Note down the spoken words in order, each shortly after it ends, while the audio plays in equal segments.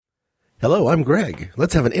Hello, I'm Greg.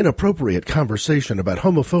 Let's have an inappropriate conversation about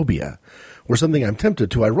homophobia, or something I'm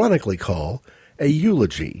tempted to ironically call a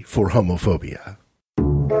eulogy for homophobia.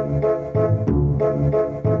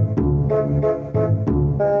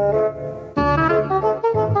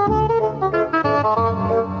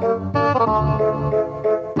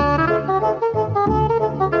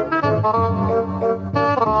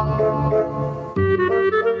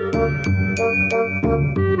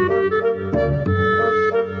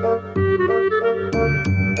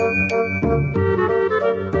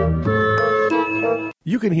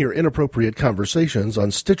 You can hear Inappropriate Conversations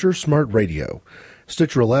on Stitcher Smart Radio.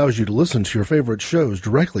 Stitcher allows you to listen to your favorite shows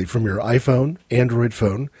directly from your iPhone, Android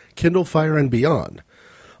phone, Kindle Fire, and beyond,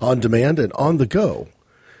 on demand and on the go.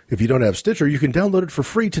 If you don't have Stitcher, you can download it for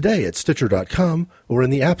free today at Stitcher.com or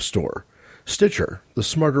in the App Store. Stitcher, the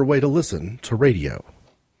smarter way to listen to radio.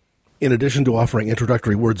 In addition to offering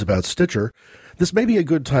introductory words about Stitcher, this may be a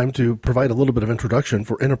good time to provide a little bit of introduction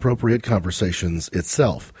for Inappropriate Conversations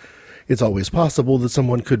itself. It's always possible that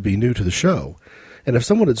someone could be new to the show, and if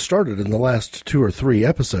someone had started in the last 2 or 3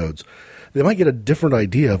 episodes, they might get a different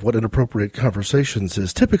idea of what Inappropriate Conversations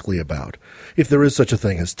is typically about, if there is such a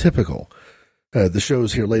thing as typical. The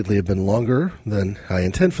shows here lately have been longer than I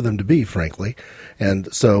intend for them to be, frankly, and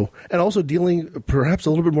also dealing perhaps a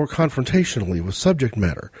little bit more confrontationally with subject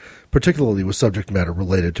matter, particularly with subject matter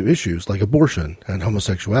related to issues like abortion and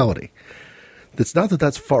homosexuality. It's not that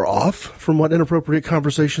that's far off from what Inappropriate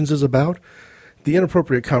Conversations is about. The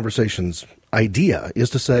Inappropriate Conversations idea is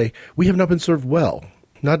to say we have not been served well,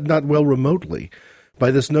 not well remotely, by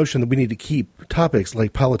this notion that we need to keep topics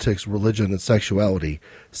like politics, religion, and sexuality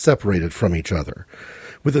separated from each other.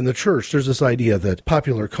 Within the church, there's this idea that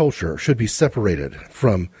popular culture should be separated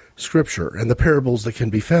from Scripture and the parables that can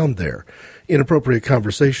be found there. Inappropriate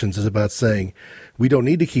Conversations is about saying we don't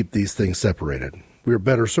need to keep these things separated. We're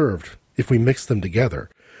better served if we mix them together.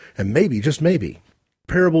 And maybe, just maybe,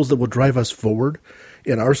 parables that will drive us forward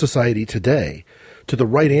in our society today to the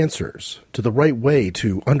right answers, to the right way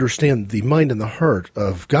to understand the mind and the heart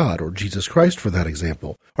of God, or Jesus Christ for that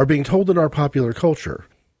example, are being told in our popular culture.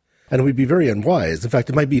 And it would be very unwise, in fact,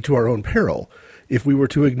 it might be to our own peril, if we were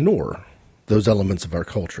to ignore those elements of our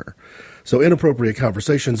culture. So Inappropriate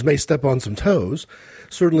Conversations may step on some toes,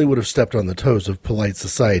 certainly would have stepped on the toes of polite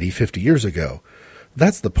society 50 years ago.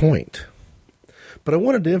 That's the point. But I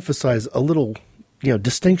wanted to emphasize a little,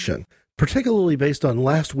 distinction, particularly based on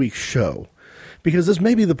last week's show, because this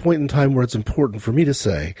may be the point in time where it's important for me to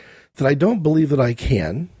say that I don't believe that I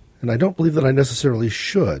can, and I don't believe that I necessarily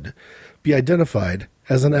should, be identified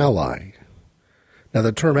as an ally. Now,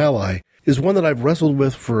 the term ally is one that I've wrestled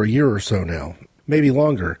with for a year or so now, maybe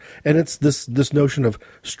longer, and it's this notion of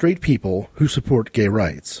straight people who support gay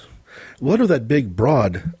rights. Well, under that big,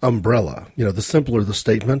 broad umbrella, the simpler the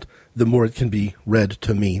statement, the more it can be read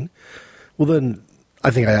to mean, well, then I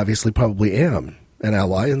think I obviously probably am an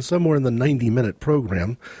ally, and somewhere in the 90-minute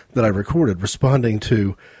program that I recorded responding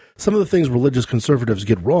to some of the things religious conservatives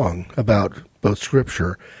get wrong about both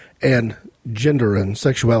Scripture and gender and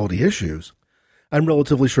sexuality issues, I'm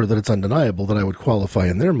relatively sure that it's undeniable that I would qualify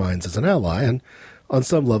in their minds as an ally, and on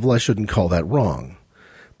some level I shouldn't call that wrong.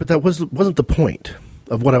 But that wasn't the point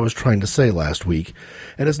of what I was trying to say last week,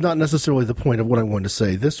 and it's not necessarily the point of what I want to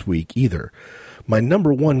say this week either. My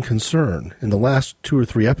number one concern in the last 2 or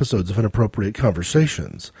 3 episodes of Inappropriate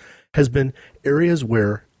Conversations has been areas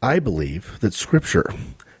where I believe that Scripture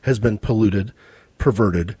has been polluted,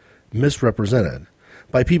 perverted, misrepresented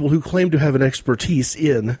by people who claim to have an expertise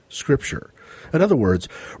in Scripture. In other words,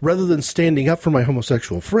 rather than standing up for my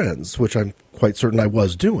homosexual friends, which I'm quite certain I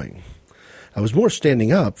was doing, I was more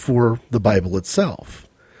standing up for the Bible itself,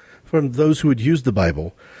 from those who would use the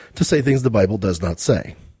Bible to say things the Bible does not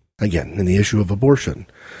say. Again, in the issue of abortion,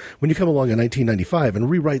 when you come along in 1995 and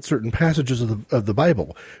rewrite certain passages of the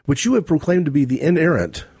Bible, which you have proclaimed to be the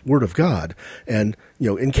inerrant Word of God, and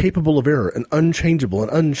incapable of error, and unchangeable,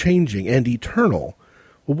 and unchanging, and eternal,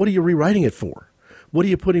 well, what are you rewriting it for? What are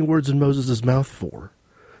you putting words in Moses' mouth for?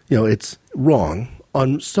 It's wrong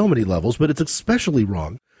on so many levels, but it's especially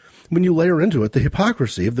wrong when you layer into it the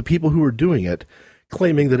hypocrisy of the people who are doing it,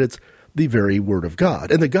 claiming that it's the very Word of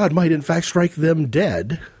God, and that God might in fact strike them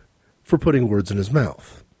dead for putting words in his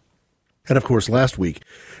mouth. And of course, last week,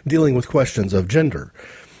 dealing with questions of gender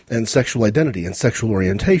and sexual identity and sexual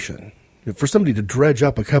orientation, for somebody to dredge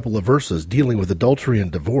up a couple of verses dealing with adultery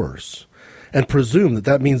and divorce and presume that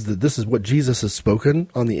that means that this is what Jesus has spoken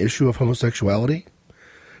on the issue of homosexuality,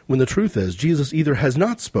 when the truth is Jesus either has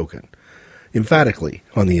not spoken emphatically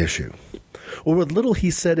on the issue, or what little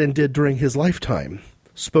he said and did during his lifetime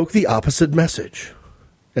spoke the opposite message.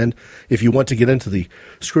 And if you want to get into the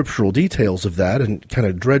scriptural details of that and kind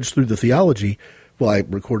of dredge through the theology, well, I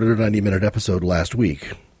recorded a 90-minute episode last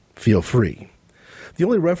week. Feel free. The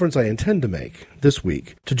only reference I intend to make this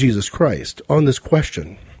week to Jesus Christ on this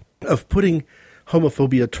question of putting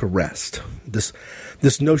homophobia to rest,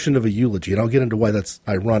 this notion of a eulogy, and I'll get into why that's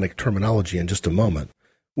ironic terminology in just a moment,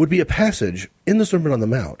 would be a passage in the Sermon on the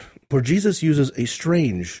Mount where Jesus uses a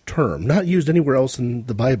strange term, not used anywhere else in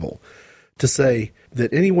the Bible, to say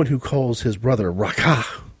that anyone who calls his brother Rakah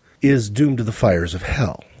is doomed to the fires of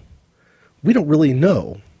hell. We don't really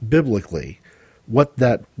know, biblically, what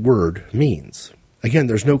that word means. Again,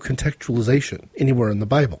 there's no contextualization anywhere in the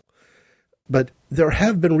Bible. But there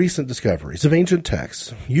have been recent discoveries of ancient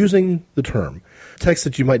texts using the term, texts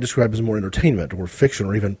that you might describe as more entertainment or fiction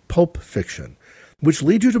or even pulp fiction, which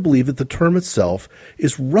lead you to believe that the term itself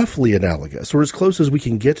is roughly analogous, or as close as we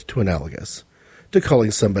can get to analogous, to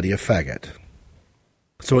calling somebody a faggot.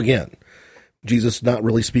 So again, Jesus not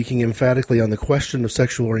really speaking emphatically on the question of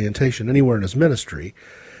sexual orientation anywhere in his ministry,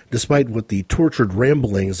 despite what the tortured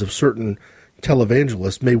ramblings of certain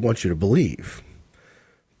televangelists may want you to believe.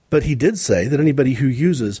 But he did say that anybody who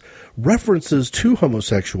uses references to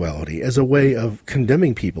homosexuality as a way of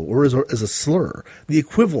condemning people or as a slur, the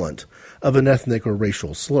equivalent of an ethnic or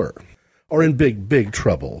racial slur, are in big, big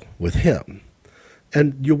trouble with him.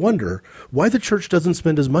 And you wonder why the church doesn't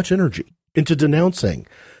spend as much energy into denouncing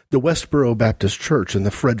the Westboro Baptist Church and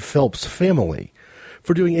the Fred Phelps family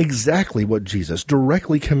for doing exactly what Jesus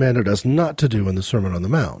directly commanded us not to do in the Sermon on the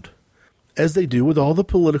Mount, as they do with all the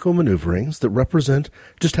political maneuverings that represent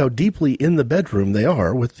just how deeply in the bedroom they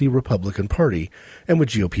are with the Republican Party and with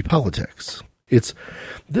GOP politics. It's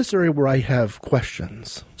this area where I have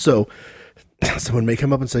questions. So someone may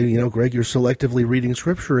come up and say, Greg, you're selectively reading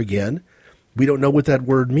Scripture again. We don't know what that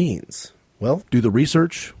word means. Well, do the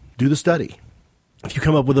research, do the study. If you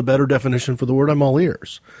come up with a better definition for the word, I'm all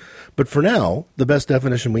ears. But for now, the best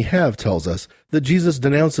definition we have tells us that Jesus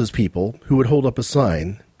denounces people who would hold up a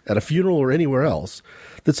sign at a funeral or anywhere else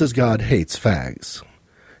that says God hates fags.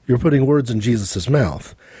 You're putting words in Jesus'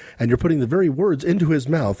 mouth, and you're putting the very words into his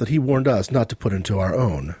mouth that he warned us not to put into our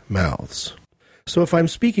own mouths. So if I'm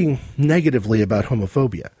speaking negatively about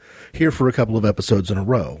homophobia here for a couple of episodes in a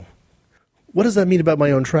row, what does that mean about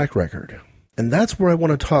my own track record? And that's where I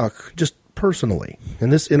want to talk just personally in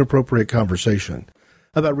this inappropriate conversation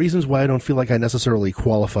about reasons why I don't feel like I necessarily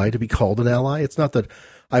qualify to be called an ally. It's not that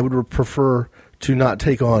I would prefer to not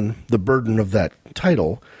take on the burden of that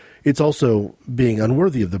title. It's also being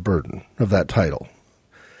unworthy of the burden of that title.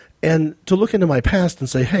 And to look into my past and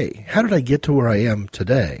say, hey, how did I get to where I am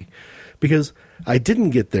today? Because I didn't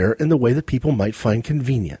get there in the way that people might find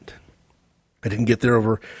convenient. I didn't get there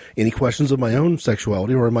over any questions of my own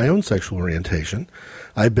sexuality or my own sexual orientation.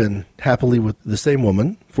 I've been happily with the same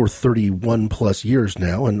woman for 31 plus years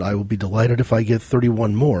now, and I will be delighted if I get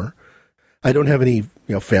 31 more. I don't have any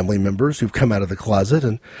family members who've come out of the closet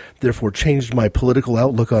and therefore changed my political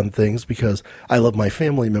outlook on things because I love my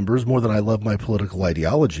family members more than I love my political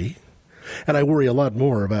ideology. And I worry a lot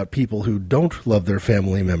more about people who don't love their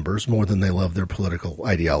family members more than they love their political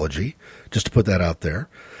ideology, just to put that out there.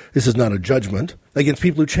 This is not a judgment against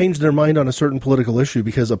people who change their mind on a certain political issue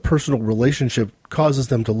because a personal relationship causes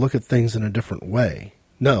them to look at things in a different way.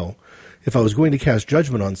 No, if I was going to cast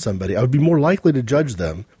judgment on somebody, I would be more likely to judge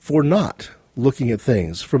them for not looking at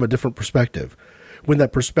things from a different perspective when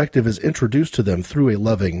that perspective is introduced to them through a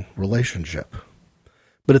loving relationship.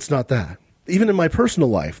 But it's not that. Even in my personal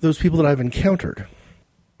life, those people that I've encountered,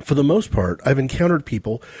 for the most part, I've encountered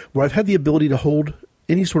people where I've had the ability to hold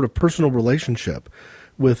any sort of personal relationship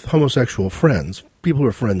with homosexual friends, people who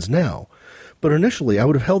are friends now. But initially, I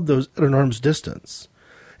would have held those at an arm's distance.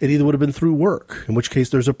 It either would have been through work, in which case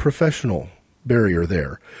there's a professional barrier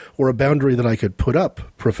there, or a boundary that I could put up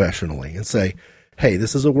professionally and say, hey,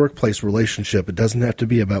 this is a workplace relationship. It doesn't have to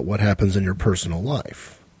be about what happens in your personal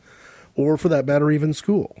life. Or for that matter, even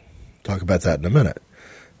school. Talk about that in a minute.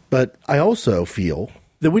 But I also feel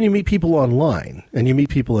that when you meet people online, and you meet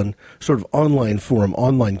people in sort of online forum,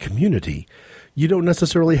 online community, you don't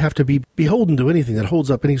necessarily have to be beholden to anything that holds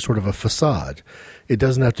up any sort of a facade. It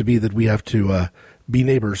doesn't have to be that we have to be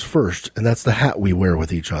neighbors first, and that's the hat we wear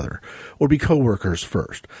with each other, or be coworkers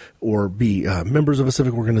first, or be members of a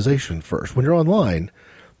civic organization first. When you're online,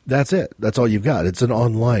 that's it. That's all you've got. It's an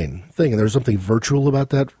online thing, and there's something virtual about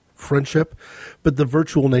that friendship, but the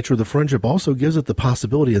virtual nature of the friendship also gives it the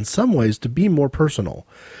possibility in some ways to be more personal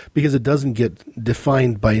because it doesn't get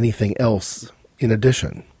defined by anything else in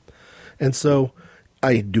addition. And so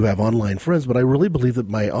I do have online friends, but I really believe that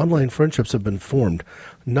my online friendships have been formed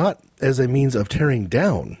not as a means of tearing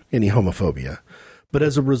down any homophobia, but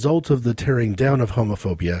as a result of the tearing down of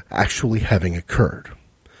homophobia actually having occurred.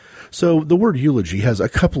 So the word eulogy has a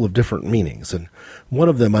couple of different meanings, and one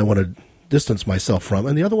of them I want to distance myself from,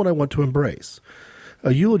 and the other one I want to embrace.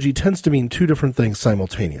 A eulogy tends to mean two different things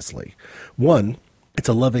simultaneously. One, it's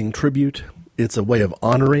a loving tribute, it's a way of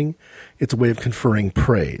honoring, it's a way of conferring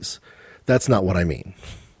praise. That's not what I mean.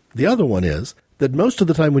 The other one is that most of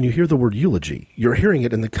the time when you hear the word eulogy, you're hearing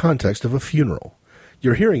it in the context of a funeral.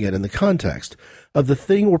 You're hearing it in the context of the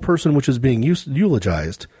thing or person which is being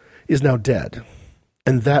eulogized is now dead.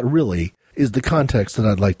 And that really is the context that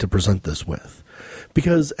I'd like to present this with.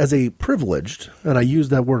 Because as a privileged, and I use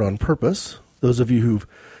that word on purpose, those of you who've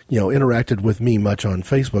interacted with me much on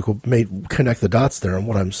Facebook may connect the dots there on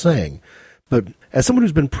what I'm saying. But as someone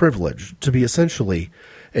who's been privileged to be essentially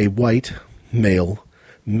a white, male,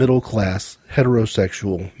 middle-class,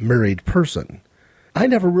 heterosexual, married person, I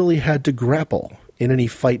never really had to grapple in any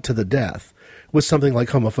fight to the death with something like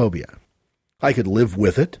homophobia. I could live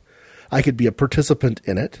with it. I could be a participant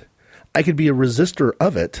in it. I could be a resistor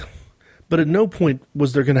of it. But at no point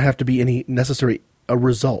was there going to have to be any necessary a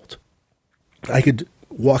result. I could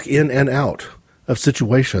walk in and out of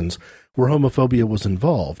situations where homophobia was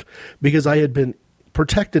involved because I had been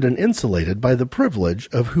protected and insulated by the privilege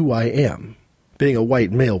of who I am. Being a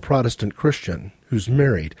white male Protestant Christian who's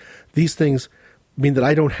married, these things mean that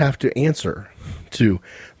I don't have to answer to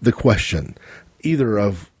the question either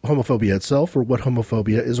of homophobia itself or what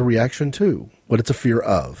homophobia is a reaction to, what it's a fear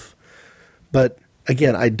of. But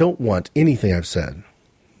again, I don't want anything I've said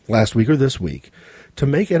last week or this week to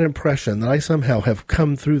make an impression that I somehow have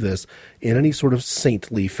come through this in any sort of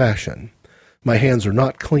saintly fashion. My hands are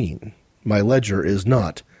not clean. My ledger is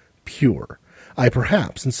not pure. I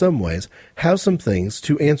perhaps, in some ways, have some things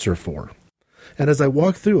to answer for. And as I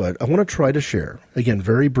walk through it, I want to try to share, again,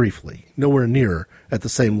 very briefly, nowhere near at the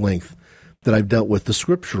same length that I've dealt with the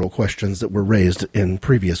scriptural questions that were raised in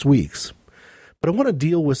previous weeks. But I want to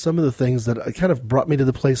deal with some of the things that kind of brought me to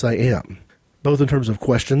the place I am, both in terms of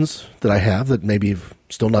questions that I have that maybe have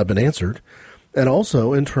still not been answered, and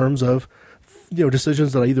also in terms of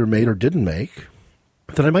decisions that I either made or didn't make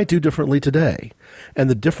that I might do differently today. And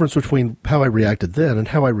the difference between how I reacted then and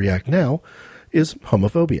how I react now is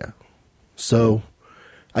homophobia. So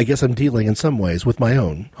I guess I'm dealing in some ways with my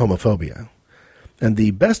own homophobia. And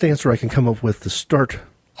the best answer I can come up with to start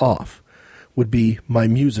off would be my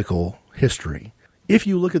musical history. If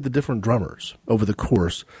you look at the different drummers over the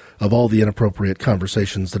course of all the inappropriate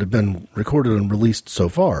conversations that have been recorded and released so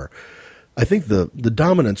far, I think the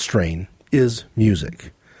dominant strain is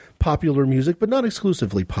music. Popular music, but not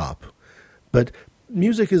exclusively pop. But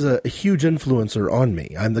music is a huge influencer on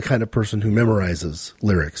me. I'm the kind of person who memorizes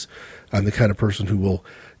lyrics. I'm the kind of person who will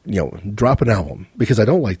drop an album because I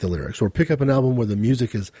don't like the lyrics, or pick up an album where the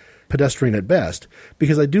music is pedestrian at best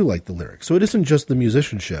because I do like the lyrics. So it isn't just the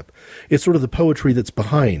musicianship. It's sort of the poetry that's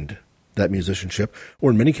behind that musicianship,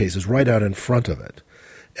 or in many cases, right out in front of it.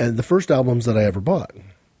 And the first albums that I ever bought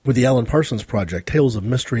were the Alan Parsons Project, Tales of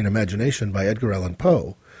Mystery and Imagination by Edgar Allan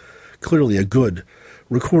Poe. Clearly a good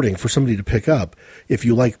recording for somebody to pick up if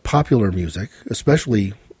you like popular music,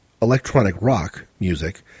 especially electronic rock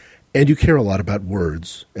music, and you care a lot about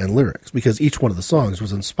words and lyrics, because each one of the songs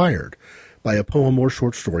was inspired by a poem or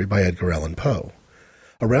short story by Edgar Allan Poe.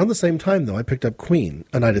 Around the same time, though, I picked up Queen,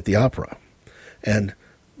 A Night at the Opera. And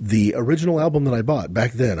the original album that I bought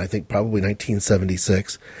back then, I think probably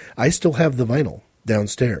 1976, I still have the vinyl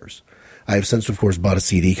downstairs. I have since, of course, bought a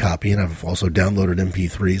CD copy, and I've also downloaded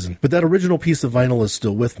MP3s. But that original piece of vinyl is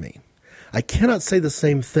still with me. I cannot say the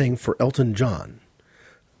same thing for Elton John.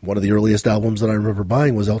 One of the earliest albums that I remember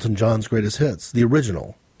buying was Elton John's Greatest Hits, the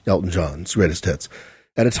original Elton John's Greatest Hits,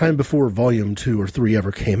 at a time before Volume 2 or 3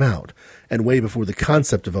 ever came out, and way before the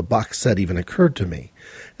concept of a box set even occurred to me.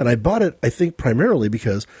 And I bought it, I think, primarily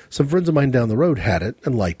because some friends of mine down the road had it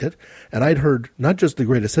and liked it, and I'd heard not just the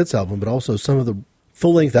Greatest Hits album, but also some of the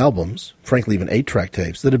full-length albums, frankly even 8-track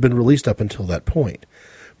tapes, that had been released up until that point.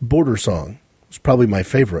 Border Song was probably my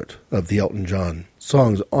favorite of the Elton John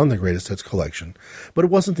songs on the Greatest Hits collection, but it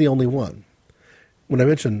wasn't the only one. When I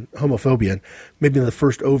mentioned homophobia, maybe the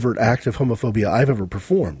first overt act of homophobia I've ever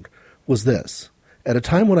performed was this. At a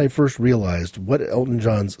time when I first realized what Elton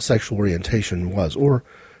John's sexual orientation was, or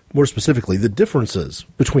more specifically, the differences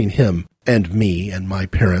between him and me and my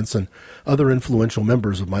parents and other influential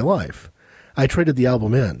members of my life, I traded the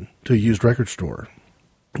album in to a used record store,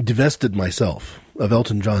 divested myself of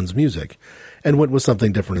Elton John's music, and went with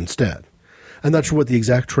something different instead. I'm not sure what the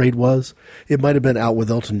exact trade was. It might have been out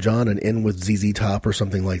with Elton John and in with ZZ Top or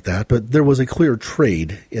something like that, but there was a clear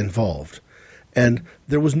trade involved. And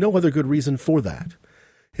there was no other good reason for that.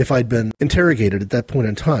 If I'd been interrogated at that point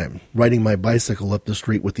in time, riding my bicycle up the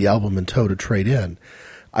street with the album in tow to trade in,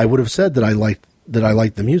 I would have said that I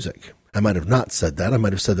liked the music. I might have not said that. I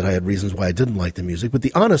might have said that I had reasons why I didn't like the music, but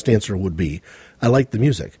the honest answer would be, I like the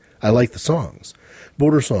music. I like the songs.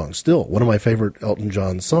 Border Song, still one of my favorite Elton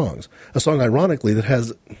John songs. A song, ironically, that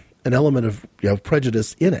has an element of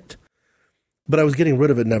prejudice in it. But I was getting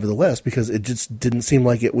rid of it nevertheless because it just didn't seem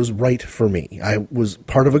like it was right for me. I was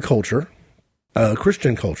part of a culture, a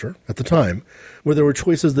Christian culture at the time, where there were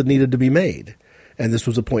choices that needed to be made. And this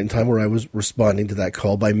was a point in time where I was responding to that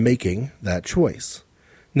call by making that choice.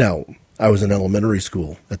 Now, I was in elementary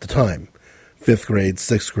school at the time, 5th grade,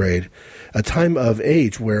 6th grade, a time of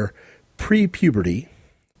age where pre-puberty,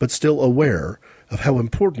 but still aware of how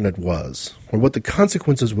important it was, or what the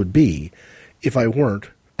consequences would be if I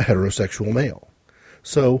weren't a heterosexual male.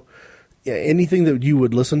 So anything that you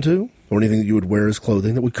would listen to, or anything that you would wear as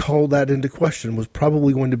clothing that would call that into question was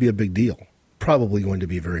probably going to be a big deal, probably going to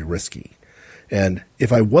be very risky. And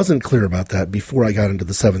if I wasn't clear about that before I got into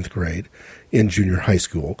the 7th grade in junior high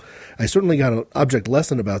school, I certainly got an object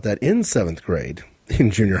lesson about that in 7th grade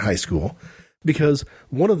in junior high school, because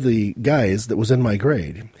one of the guys that was in my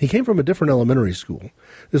grade, he came from a different elementary school.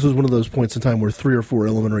 This was one of those points in time where 3 or 4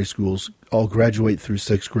 elementary schools all graduate through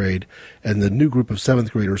 6th grade, and the new group of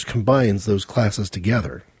 7th graders combines those classes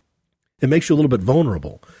together. It makes you a little bit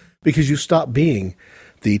vulnerable, because you stop being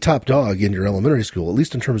the top dog in your elementary school, at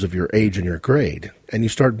least in terms of your age and your grade, and you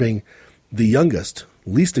start being the youngest,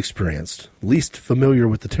 least experienced, least familiar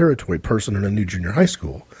with the territory person in a new junior high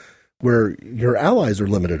school, where your allies are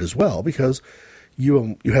limited as well, because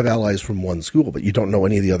you have allies from one school, but you don't know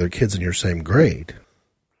any of the other kids in your same grade.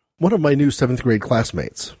 One of my new 7th grade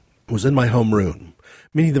classmates was in my homeroom,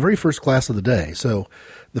 meaning the very first class of the day. So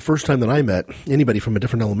the first time that I met anybody from a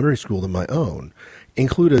different elementary school than my own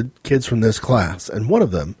included kids from this class, and one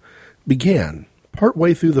of them began,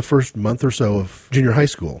 partway through the first month or so of junior high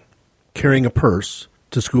school, carrying a purse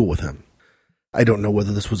to school with him. I don't know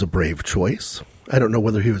whether this was a brave choice. I don't know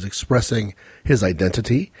whether he was expressing his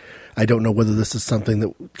identity. I don't know whether this is something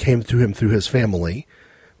that came to him through his family.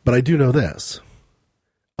 But I do know this.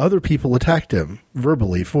 Other people attacked him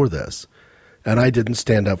verbally for this, and I didn't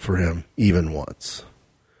stand up for him even once.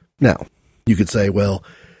 Now, you could say, well,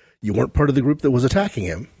 you weren't part of the group that was attacking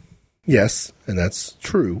him. Yes, and that's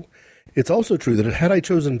true. It's also true that had I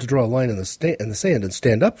chosen to draw a line in the sand and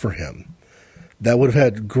stand up for him, that would have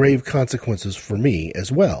had grave consequences for me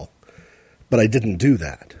as well. But I didn't do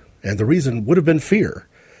that. And the reason would have been fear.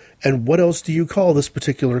 And what else do you call this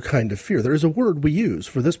particular kind of fear? There is a word we use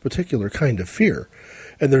for this particular kind of fear,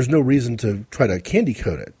 and there's no reason to try to candy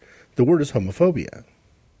coat it. The word is homophobia.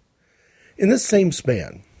 In this same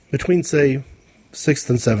span, between, say, 6th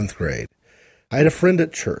and 7th grade, I had a friend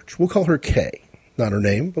at church. We'll call her Kay. Not her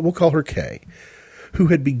name, but we'll call her Kay, who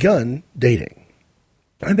had begun dating.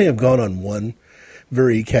 I may have gone on one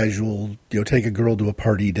very casual, take a girl to a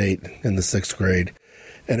party date in the 6th grade.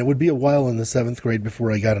 And it would be a while in the 7th grade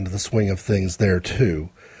before I got into the swing of things there, too.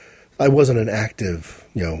 I wasn't an active,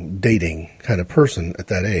 dating kind of person at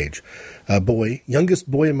that age. Youngest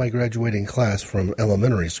boy in my graduating class from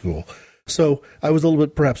elementary school. So I was a little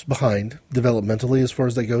bit perhaps behind developmentally as far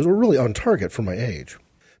as that goes, or really on target for my age.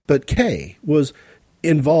 But Kay was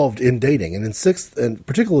involved in dating, and in 6th, and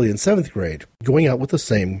particularly in 7th grade, going out with the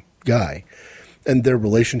same guy. And their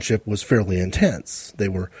relationship was fairly intense. They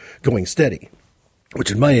were going steady, which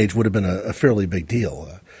at my age would have been a fairly big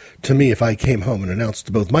deal. To me, if I came home and announced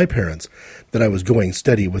to both my parents that I was going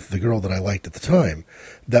steady with the girl that I liked at the time,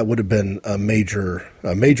 that would have been a major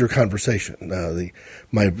conversation.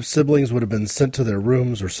 My siblings would have been sent to their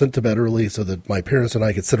rooms or sent to bed early so that my parents and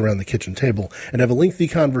I could sit around the kitchen table and have a lengthy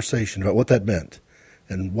conversation about what that meant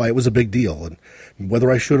and why it was a big deal and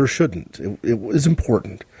whether I should or shouldn't. It was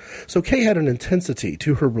important. So Kay had an intensity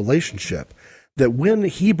to her relationship that when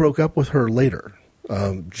he broke up with her later,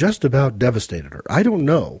 just about devastated her. I don't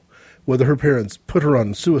know whether her parents put her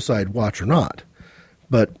on suicide watch or not,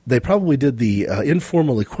 but they probably did the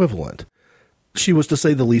informal equivalent. She was, to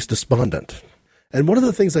say the least, despondent. And one of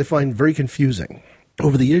the things I find very confusing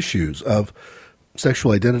over the issues of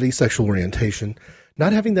sexual identity, sexual orientation,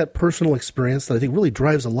 not having that personal experience that I think really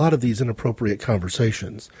drives a lot of these inappropriate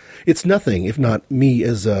conversations. It's nothing if not me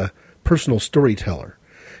as a personal storyteller,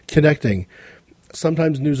 connecting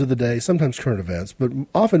sometimes news of the day, sometimes current events, but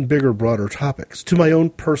often bigger, broader topics to my own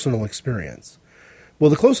personal experience. Well,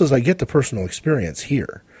 the closest I get to personal experience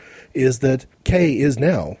here is that Kay is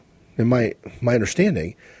now, in my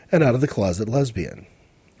understanding, an out-of-the-closet lesbian,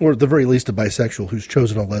 or at the very least a bisexual who's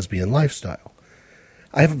chosen a lesbian lifestyle.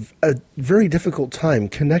 I have a very difficult time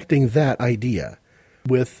connecting that idea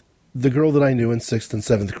with the girl that I knew in 6th and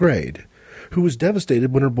 7th grade, who was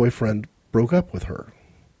devastated when her boyfriend broke up with her.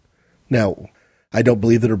 Now, I don't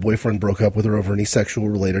believe that her boyfriend broke up with her over any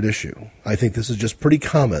sexual-related issue. I think this is just pretty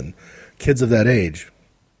common. Kids of that age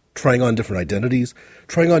trying on different identities,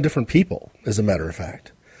 trying on different people, as a matter of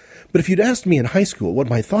fact. But if you'd asked me in high school what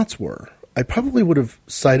my thoughts were, I probably would have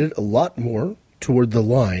sided a lot more toward the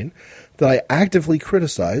line that I actively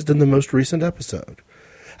criticized in the most recent episode.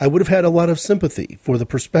 I would have had a lot of sympathy for the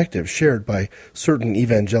perspective shared by certain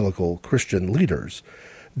evangelical Christian leaders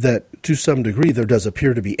that, to some degree, there does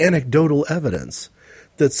appear to be anecdotal evidence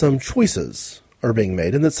that some choices are being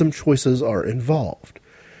made and that some choices are involved.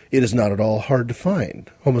 It is not at all hard to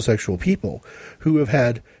find homosexual people who have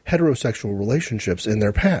had heterosexual relationships in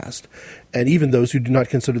their past, and even those who do not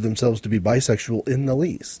consider themselves to be bisexual in the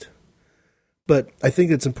least. But I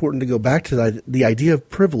think it's important to go back to the idea of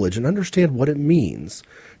privilege and understand what it means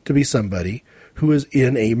to be somebody who is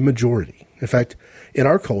in a majority. In fact, in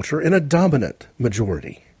our culture, in a dominant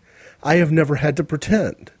majority. I have never had to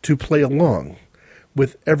pretend to play along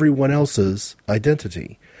with everyone else's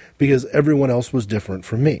identity because everyone else was different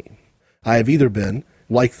from me. I have either been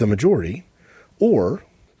like the majority or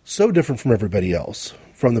so different from everybody else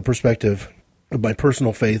from the perspective of my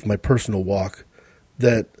personal faith, my personal walk,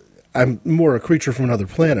 that I'm more a creature from another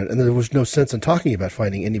planet, and there was no sense in talking about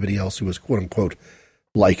finding anybody else who was quote-unquote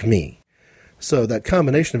like me. So that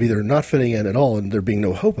combination of either not fitting in at all and there being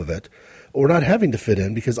no hope of it, or not having to fit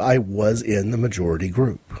in because I was in the majority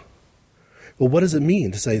group. Well, what does it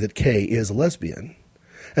mean to say that Kay is a lesbian?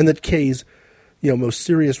 And that Kay's most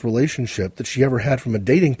serious relationship that she ever had from a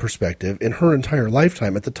dating perspective in her entire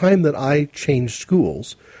lifetime at the time that I changed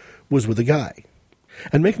schools was with a guy.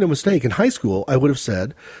 And make no mistake, in high school, I would have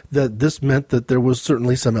said that this meant that there was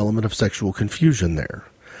certainly some element of sexual confusion there.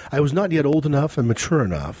 I was not yet old enough and mature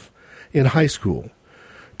enough in high school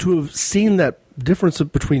to have seen that difference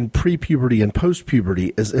between pre-puberty and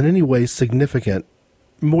post-puberty as in any way significant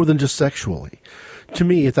more than just sexually. To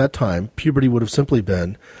me, at that time, puberty would have simply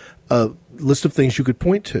been a list of things you could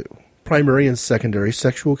point to, primary and secondary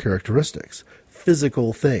sexual characteristics,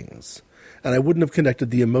 physical things. And I wouldn't have connected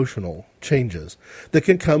the emotional changes that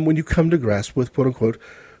can come when you come to grasp with, quote-unquote,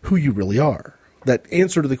 who you really are. That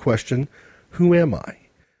answer to the question, who am I?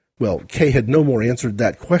 Well, Kay had no more answered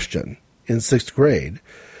that question in 6th grade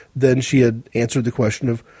than she had answered the question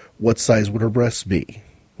of what size would her breasts be,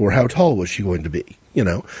 or how tall was she going to be.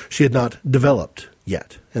 She had not developed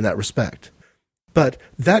yet in that respect. But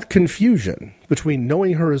that confusion between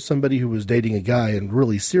knowing her as somebody who was dating a guy and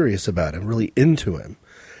really serious about him, really into him,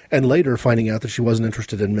 and later finding out that she wasn't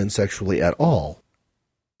interested in men sexually at all,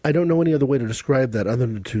 I don't know any other way to describe that other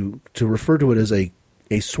than to refer to it as a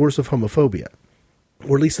source of homophobia,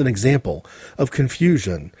 or at least an example of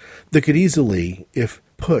confusion that could easily, if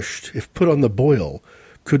put on the boil,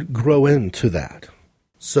 could grow into that.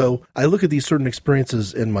 So I look at these certain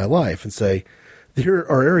experiences in my life and say, here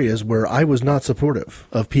are areas where I was not supportive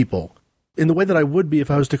of people in the way that I would be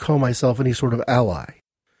if I was to call myself any sort of ally.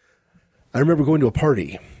 I remember going to a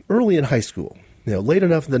party early in high school, late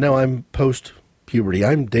enough that now I'm post-puberty.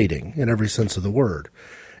 I'm dating in every sense of the word.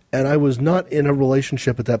 And I was not in a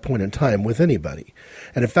relationship at that point in time with anybody.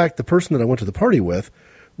 And in fact, the person that I went to the party with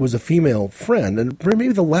was a female friend. And maybe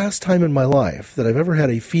the last time in my life that I've ever had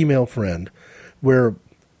a female friend where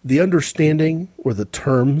the understanding or the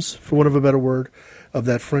terms, for want of a better word, of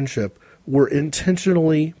that friendship were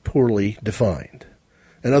intentionally poorly defined.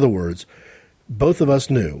 In other words, both of us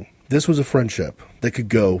knew this was a friendship that could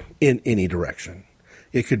go in any direction.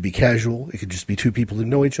 It could be casual. It could just be two people who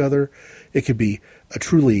know each other. It could be a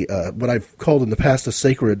truly, what I've called in the past, a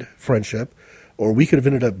sacred friendship, or we could have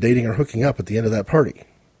ended up dating or hooking up at the end of that party.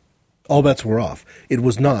 All bets were off. It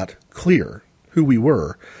was not clear who we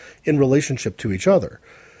were in relationship to each other.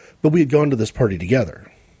 But we had gone to this party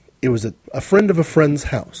together. It was at a friend of a friend's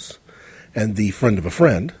house. And the friend of a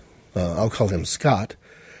friend, I'll call him Scott,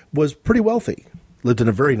 was pretty wealthy, lived in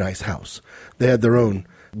a very nice house. They had their own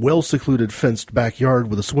well-secluded fenced backyard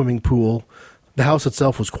with a swimming pool. The house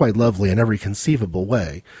itself was quite lovely in every conceivable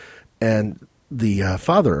way. And the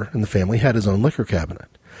father in the family had his own liquor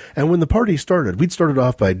cabinet. And when the party started, we'd started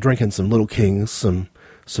off by drinking some Little Kings, some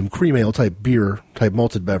cream ale type beer, type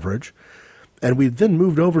malted beverage. And we then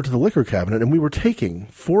moved over to the liquor cabinet, and we were taking,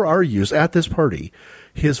 for our use at this party,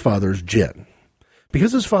 his father's gin.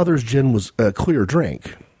 Because his father's gin was a clear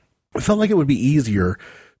drink, it felt like it would be easier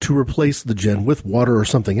to replace the gin with water or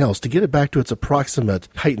something else to get it back to its approximate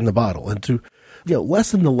height in the bottle and to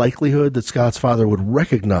lessen the likelihood that Scott's father would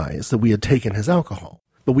recognize that we had taken his alcohol.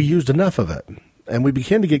 But we used enough of it, and we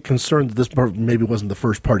began to get concerned that this maybe wasn't the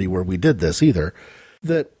first party where we did this either.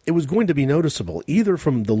 that it was going to be noticeable either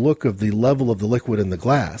from the look of the level of the liquid in the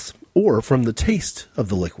glass or from the taste of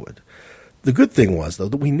the liquid. The good thing was, though,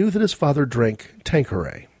 that we knew that his father drank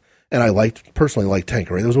Tanqueray. And I personally liked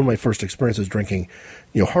Tanqueray. That was one of my first experiences drinking,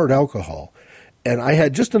 hard alcohol. And I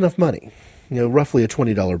had just enough money, roughly a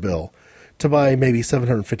 $20 bill, to buy maybe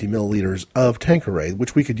 750 milliliters of Tanqueray,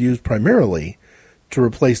 which we could use primarily to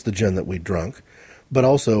replace the gin that we'd drunk, but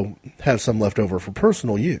also have some left over for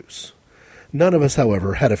personal use. None of us,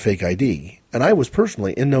 however, had a fake ID, and I was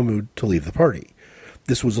personally in no mood to leave the party.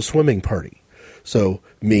 This was a swimming party. So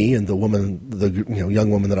me and the young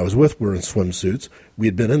woman that I was with were in swimsuits. We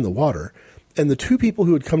had been in the water. And the two people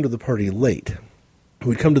who had come to the party late, who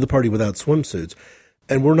had come to the party without swimsuits,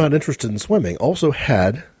 and were not interested in swimming, also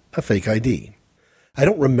had a fake ID. I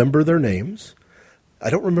don't remember their names. I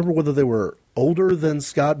don't remember whether they were older than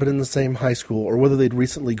Scott but in the same high school, or whether they'd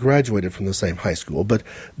recently graduated from the same high school, but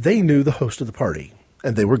they knew the host of the party,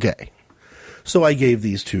 and they were gay. So I gave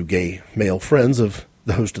these two gay male friends of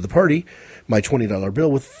the host of the party my $20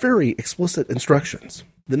 bill with very explicit instructions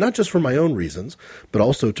that not just for my own reasons, but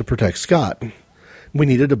also to protect Scott, we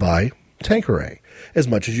needed to buy Tanqueray as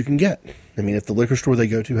much as you can get. I mean, if the liquor store they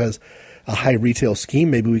go to has a high retail scheme,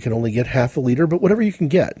 maybe we can only get half a liter, but whatever you can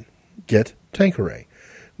get Tanqueray.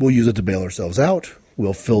 We'll use it to bail ourselves out.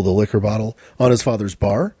 We'll fill the liquor bottle on his father's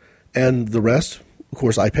bar, and the rest, of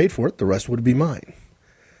course, I paid for it. The rest would be mine.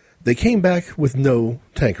 They came back with no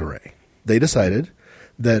Tanqueray. They decided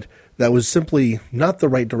that was simply not the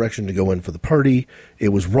right direction to go in for the party. It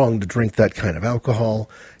was wrong to drink that kind of alcohol.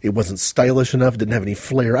 It wasn't stylish enough, didn't have any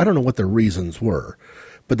flair. I don't know what their reasons were.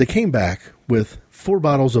 But they came back with 4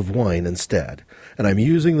 bottles of wine instead. And I'm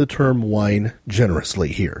using the term wine generously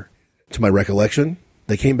here. To my recollection,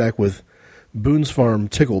 they came back with Boone's Farm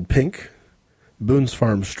Tickled Pink, Boone's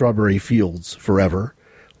Farm Strawberry Fields Forever,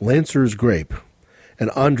 Lancer's Grape,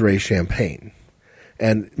 and Andre Champagne.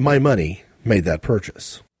 And my money made that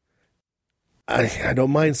purchase. I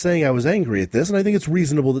don't mind saying I was angry at this, and I think it's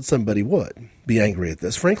reasonable that somebody would be angry at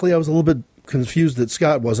this. Frankly, I was a little bit confused that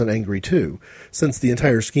Scott wasn't angry too, since the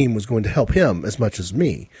entire scheme was going to help him as much as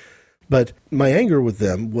me. But my anger with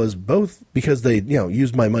them was both because they,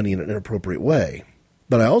 used my money in an inappropriate way.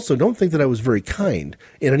 But I also don't think that I was very kind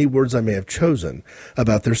in any words I may have chosen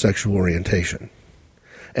about their sexual orientation.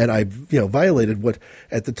 And I, violated what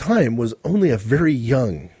at the time was only a very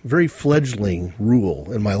young, very fledgling rule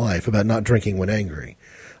in my life about not drinking when angry.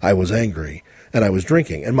 I was angry and I was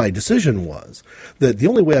drinking. And my decision was that the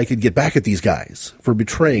only way I could get back at these guys for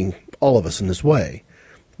betraying all of us in this way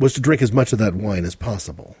was to drink as much of that wine as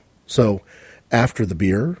possible. So after the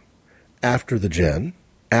beer, after the gin,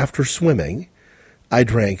 after swimming, I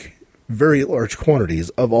drank very large quantities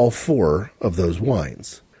of all 4 of those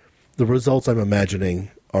wines. The results I'm imagining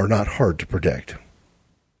are not hard to predict.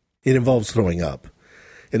 It involves throwing up.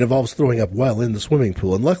 It involves throwing up while in the swimming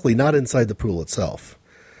pool, and luckily not inside the pool itself.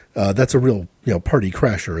 That's a real, party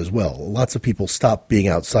crasher as well. Lots of people stopped being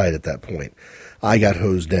outside at that point. I got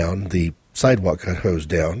hosed down. The sidewalk got hosed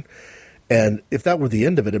down. And if that were the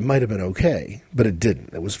end of it, it might have been okay, but it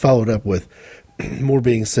didn't. It was followed up with more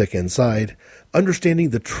being sick inside,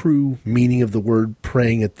 understanding the true meaning of the word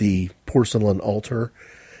praying at the porcelain altar,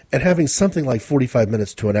 and having something like 45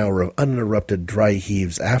 minutes to an hour of uninterrupted dry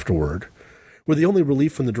heaves afterward, where the only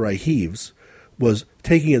relief from the dry heaves was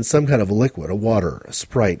taking in some kind of a liquid, a water, a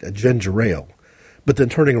Sprite, a ginger ale, but then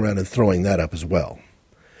turning around and throwing that up as well.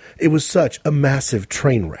 It was such a massive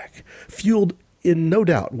train wreck, fueled in no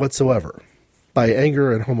doubt whatsoever by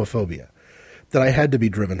anger and homophobia, that I had to be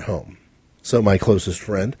driven home. So my closest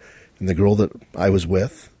friend and the girl that I was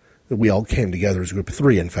with, that we all came together as a group of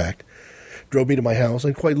 3, in fact, drove me to my house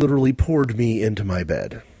and quite literally poured me into my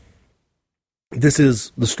bed. This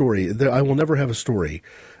is the story. I will never have a story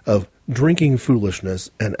of drinking foolishness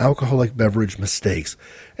and alcoholic beverage mistakes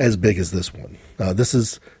as big as this one.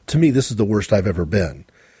 To me, this is the worst I've ever been.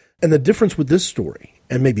 And the difference with this story,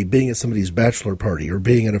 and maybe being at somebody's bachelor party or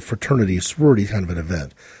being at a fraternity, sorority kind of an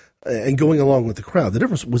event, and going along with the crowd, the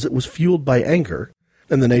difference was it was fueled by anger,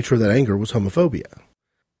 and the nature of that anger was homophobia.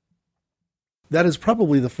 That is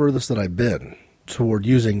probably the furthest that I've been toward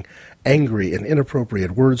using angry and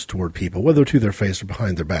inappropriate words toward people, whether to their face or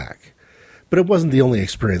behind their back. But it wasn't the only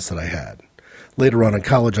experience that I had. Later on in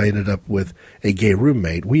college, I ended up with a gay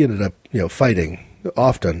roommate. We ended up, fighting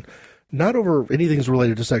often, not over anything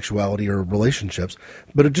related to sexuality or relationships,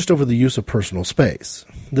 but just over the use of personal space.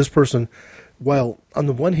 This person, while on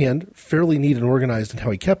the one hand fairly neat and organized in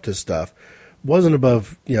how he kept his stuff, wasn't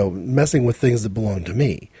above, messing with things that belonged to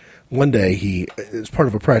me. One day, as part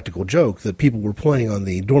of a practical joke that people were playing on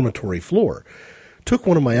the dormitory floor, took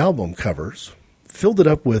one of my album covers, filled it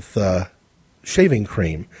up with shaving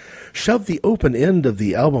cream, shoved the open end of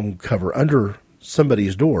the album cover under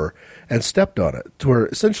somebody's door, and stepped on it, to where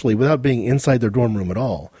essentially, without being inside their dorm room at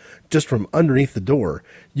all, just from underneath the door,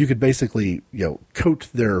 you could basically, coat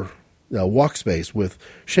their walk space with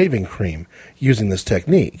shaving cream using this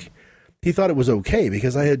technique. He thought it was okay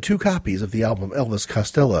because I had 2 copies of the album Elvis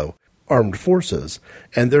Costello, Armed Forces,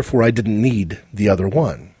 and therefore I didn't need the other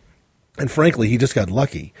one. And frankly, he just got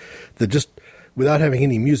lucky that just without having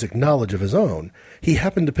any music knowledge of his own, he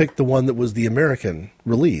happened to pick the one that was the American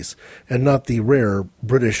release and not the rare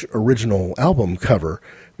British original album cover,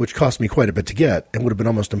 which cost me quite a bit to get and would have been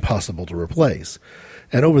almost impossible to replace.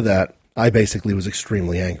 And over that, I basically was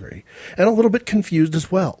extremely angry and a little bit confused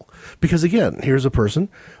as well. Because again, here's a person,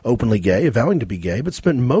 openly gay, vowing to be gay, but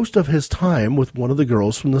spent most of his time with one of the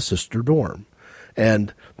girls from the sister dorm.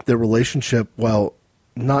 And their relationship, while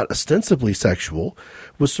not ostensibly sexual,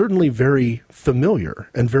 was certainly very familiar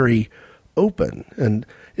and very open. And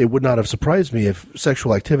it would not have surprised me if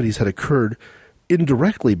sexual activities had occurred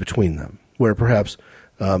indirectly between them, where perhaps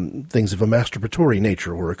things of a masturbatory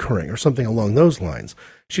nature were occurring or something along those lines.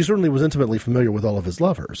 She certainly was intimately familiar with all of his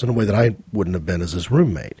lovers in a way that I wouldn't have been as his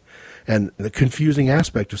roommate. And the confusing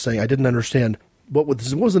aspect of saying I didn't understand what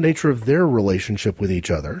was the nature of their relationship with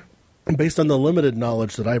each other, and based on the limited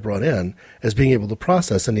knowledge that I brought in as being able to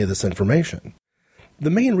process any of this information.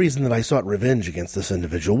 The main reason that I sought revenge against this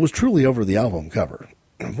individual was truly over the album cover.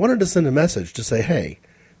 I wanted to send a message to say, hey,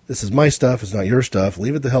 this is my stuff, it's not your stuff,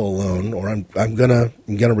 leave it the hell alone, or I'm gonna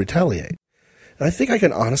retaliate. And I think I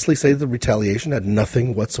can honestly say that the retaliation had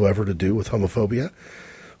nothing whatsoever to do with homophobia.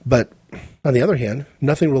 But on the other hand,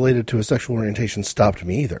 nothing related to his sexual orientation stopped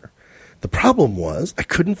me either. The problem was I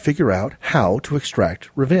couldn't figure out how to extract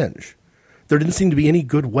revenge. There didn't seem to be any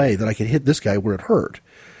good way that I could hit this guy where it hurt.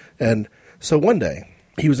 And so one day,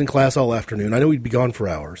 he was in class all afternoon. I know he'd be gone for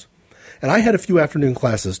hours. And I had a few afternoon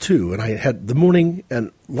classes too, and I had the morning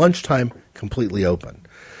and lunchtime completely open.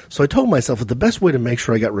 So I told myself that the best way to make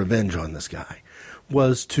sure I got revenge on this guy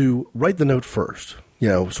was to write the note first,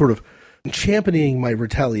 sort of championing my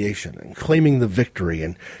retaliation and claiming the victory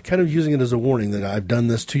and kind of using it as a warning that I've done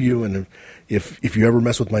this to you, and if you ever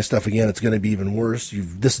mess with my stuff again, it's going to be even worse.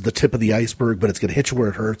 This is the tip of the iceberg, but it's going to hit you where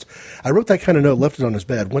it hurts. I wrote that kind of note, left it on his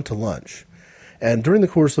bed, went to lunch. And during the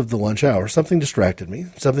course of the lunch hour, something distracted me,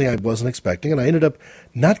 something I wasn't expecting, and I ended up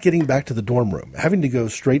not getting back to the dorm room, having to go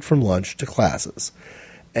straight from lunch to classes,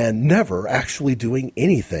 and never actually doing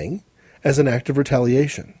anything as an act of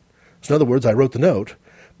retaliation. So in other words, I wrote the note,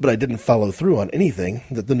 but I didn't follow through on anything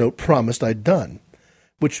that the note promised I'd done,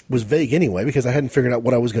 which was vague anyway because I hadn't figured out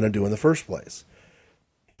what I was going to do in the first place.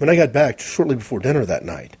 When I got back shortly before dinner that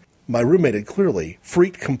night, my roommate had clearly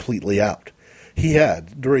freaked completely out. He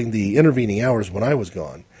had, during the intervening hours when I was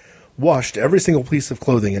gone, washed every single piece of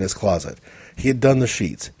clothing in his closet. He had done the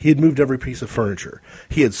sheets. He had moved every piece of furniture.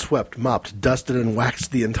 He had swept, mopped, dusted, and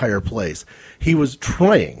waxed the entire place. He was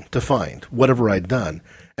trying to find whatever I'd done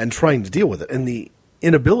and trying to deal with it. And the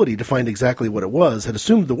inability to find exactly what it was had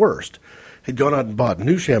assumed the worst. Had gone out and bought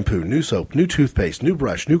new shampoo, new soap, new toothpaste, new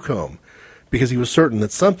brush, new comb, because he was certain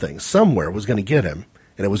that something, somewhere, was going to get him,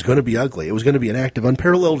 and it was going to be ugly. It was going to be an act of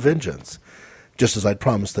unparalleled vengeance, just as I'd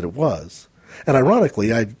promised that it was. And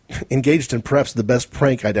ironically, I'd engaged in perhaps the best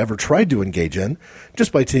prank I'd ever tried to engage in,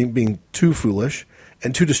 just by being too foolish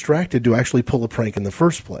and too distracted to actually pull a prank in the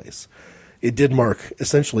first place. It did mark,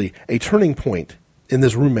 essentially, a turning point in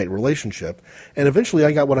this roommate relationship, and eventually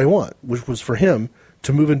I got what I want, which was for him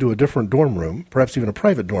to move into a different dorm room, perhaps even a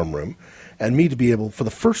private dorm room, and me to be able, for the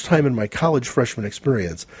first time in my college freshman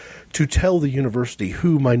experience, to tell the university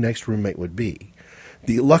who my next roommate would be.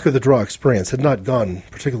 The luck of the draw experience had not gone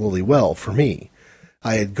particularly well for me.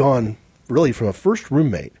 I had gone really from a first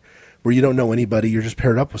roommate where you don't know anybody, you're just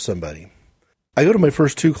paired up with somebody. I go to my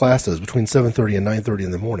first 2 classes between 7:30 and 9:30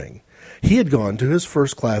 in the morning. He had gone to his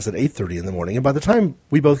first class at 8:30 in the morning, and by the time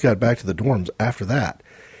we both got back to the dorms after that,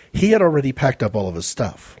 he had already packed up all of his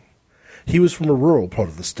stuff. He was from a rural part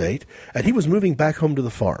of the state, and he was moving back home to the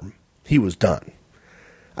farm. He was done.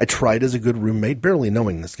 I tried as a good roommate, barely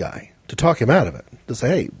knowing this guy, to talk him out of it, to say,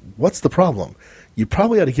 hey, what's the problem? You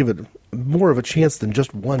probably ought to give it more of a chance than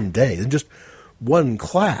just one day, than just one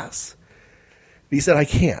class. He said, I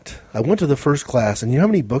can't. I went to the first class, and you know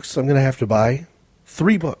how many books I'm going to have to buy?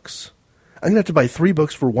 3 books. I'm going to have to buy 3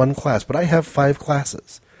 books for one class, but I have 5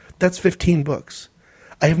 classes. That's 15 books.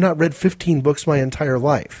 I have not read 15 books my entire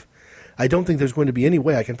life. I don't think there's going to be any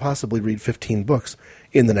way I can possibly read 15 books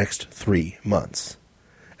in the next 3 months.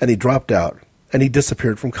 And he dropped out, and he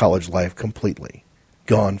disappeared from college life completely.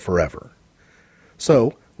 Gone forever.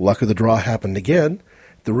 So, luck of the draw happened again,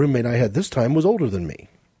 The roommate I had this time was older than me.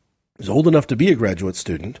 He was old enough to be a graduate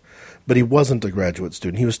student, but he wasn't a graduate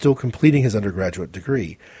student. He was still completing his undergraduate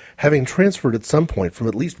degree, having transferred at some point from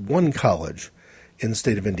at least one college in the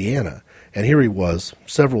state of Indiana. And here he was,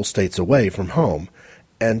 several states away from home,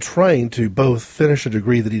 and trying to both finish a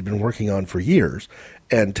degree that he'd been working on for years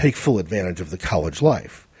and take full advantage of the college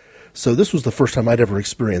life. So this was the first time I'd ever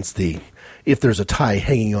experienced if there's a tie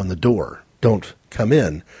hanging on the door, don't come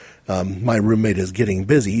in. My roommate is getting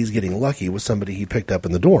busy. He's getting lucky with somebody he picked up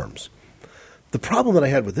in the dorms. The problem that I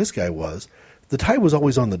had with this guy was the tie was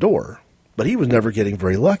always on the door, but he was never getting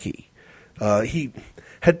very lucky. He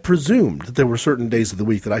had presumed that there were certain days of the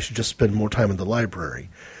week that I should just spend more time in the library,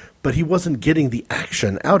 but he wasn't getting the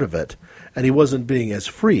action out of it, and he wasn't being as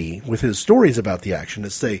free with his stories about the action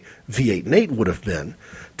as, say, V8 Nate would have been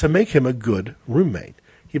to make him a good roommate.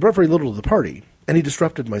 He brought very little to the party, and he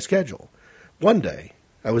disrupted my schedule. One day,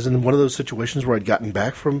 I was in one of those situations where I'd gotten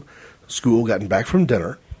back from school, gotten back from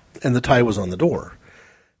dinner, and the tie was on the door.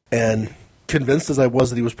 And convinced as I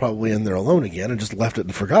was that he was probably in there alone again and just left it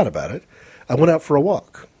and forgot about it, I went out for a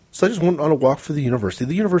walk. So I just went on a walk for the university.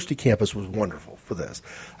 The university campus was wonderful for this.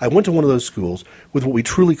 I went to one of those schools with what we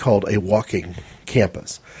truly called a walking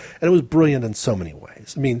campus. And it was brilliant in so many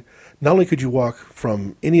ways. I mean, not only could you walk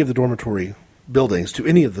from any of the dormitory buildings to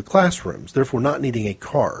any of the classrooms, therefore not needing a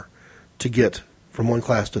car to get from one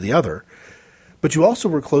class to the other, but you also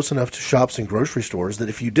were close enough to shops and grocery stores that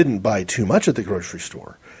if you didn't buy too much at the grocery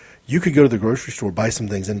store, you could go to the grocery store, buy some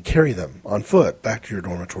things, and carry them on foot back to your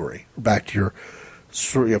dormitory, or back to your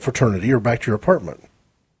fraternity, or back to your apartment.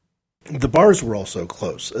 The bars were also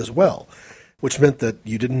close as well, which meant that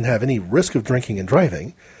you didn't have any risk of drinking and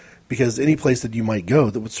driving, because any place that you might go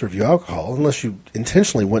that would serve you alcohol, unless you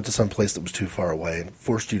intentionally went to some place that was too far away and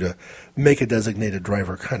forced you to make a designated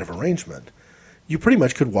driver kind of arrangement, you pretty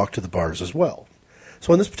much could walk to the bars as well.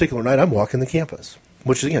 So on this particular night, I'm walking the campus,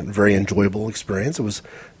 which is, again, a very enjoyable experience. It was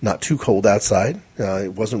not too cold outside.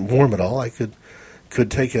 It wasn't warm at all. I could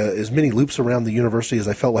take as many loops around the university as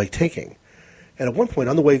I felt like taking. And at one point,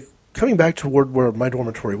 on the way coming back toward where my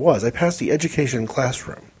dormitory was, I passed the education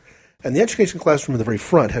classroom. And the education classroom in the very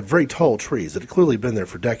front had very tall trees that had clearly been there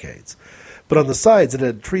for decades. But on the sides, it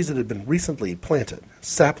had trees that had been recently planted,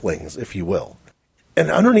 saplings, if you will. And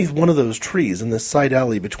underneath one of those trees in this side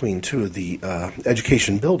alley between two of the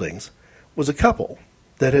education buildings was a couple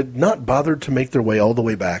that had not bothered to make their way all the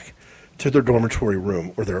way back to their dormitory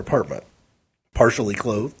room or their apartment. Partially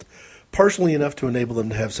clothed, partially enough to enable them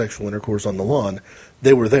to have sexual intercourse on the lawn,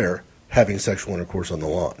 they were there having sexual intercourse on the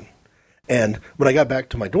lawn. And when I got back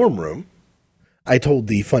to my dorm room, I told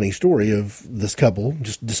the funny story of this couple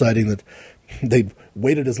just deciding that they'd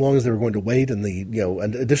waited as long as they were going to wait, and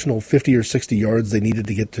an additional 50 or 60 yards they needed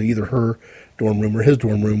to get to either her dorm room or his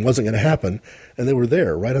dorm room wasn't going to happen, and they were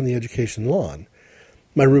there, right on the education lawn.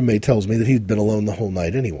 My roommate tells me that he'd been alone the whole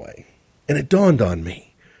night anyway. And it dawned on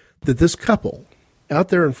me that this couple, out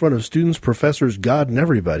there in front of students, professors, God, and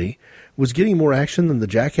everybody, was getting more action than the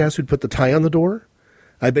jackass who'd put the tie on the door.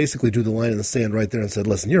 I basically drew the line in the sand right there and said,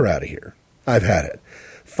 listen, you're out of here. I've had it.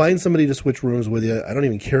 Find somebody to switch rooms with you. I don't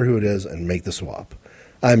even care who it is, and make the swap.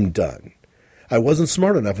 I'm done. I wasn't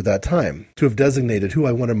smart enough at that time to have designated who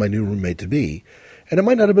I wanted my new roommate to be, and it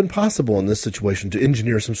might not have been possible in this situation to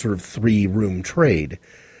engineer some sort of 3-room trade.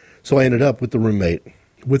 So I ended up with the roommate,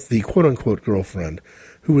 with the quote-unquote girlfriend,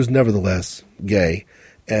 who was nevertheless gay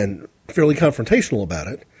and fairly confrontational about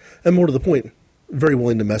it, and more to the point, very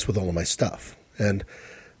willing to mess with all of my stuff. And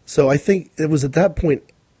so I think it was at that point,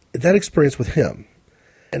 that experience with him,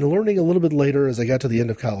 and learning a little bit later as I got to the end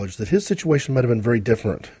of college that his situation might have been very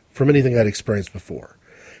different from anything I'd experienced before,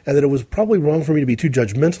 and that it was probably wrong for me to be too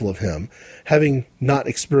judgmental of him, having not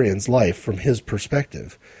experienced life from his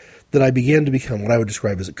perspective, that I began to become what I would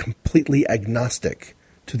describe as completely agnostic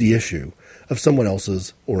to the issue of someone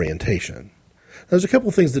else's orientation. There's a couple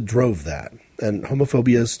of things that drove that, and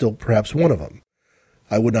homophobia is still perhaps one of them.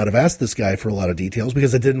 I would not have asked this guy for a lot of details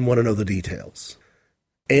because I didn't want to know the details.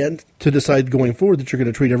 And to decide going forward that you're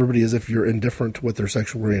going to treat everybody as if you're indifferent to what their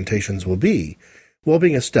sexual orientations will be, while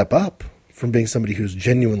being a step up from being somebody who's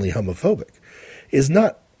genuinely homophobic, is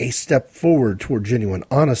not a step forward toward genuine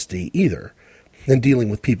honesty either, and dealing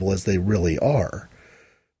with people as they really are.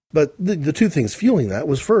 But the two things fueling that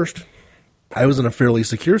was, first, I was in a fairly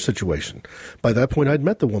secure situation. By that point, I'd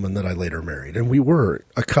met the woman that I later married, and we were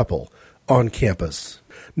a couple on campus,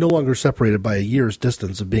 no longer separated by a year's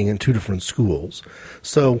distance of being in two different schools.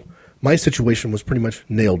 So my situation was pretty much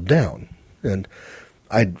nailed down, and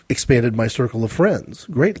I'd expanded my circle of friends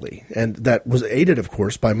greatly. And that was aided, of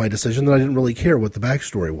course, by my decision that I didn't really care what the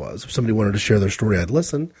backstory was. If somebody wanted to share their story, I'd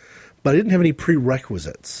listen. but I didn't have any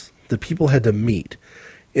prerequisites that people had to meet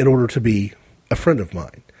in order to be a friend of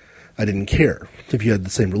mine. I didn't care if you had the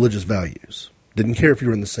same religious values, didn't care if you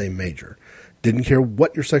were in the same major, didn't care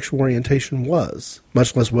what your sexual orientation was,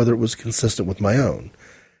 much less whether it was consistent with my own.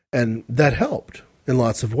 And that helped in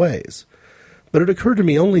lots of ways. But it occurred to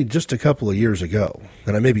me only just a couple of years ago,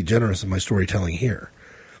 and I may be generous in my storytelling here,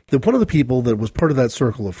 that one of the people that was part of that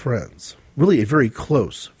circle of friends, really a very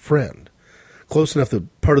close friend, close enough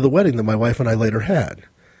that part of the wedding that my wife and I later had,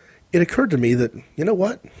 it occurred to me that, you know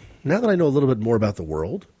what, now that I know a little bit more about the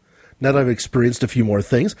world, now that I've experienced a few more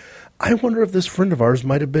things, I wonder if this friend of ours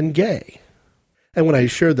might have been gay. And when I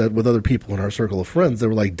shared that with other people in our circle of friends, they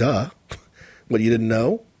were like, duh, what, you didn't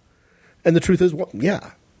know? And the truth is, well,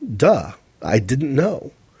 yeah, duh, I didn't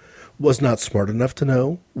know. Was not smart enough to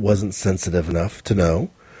know, wasn't sensitive enough to know,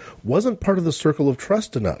 wasn't part of the circle of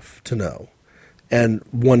trust enough to know. And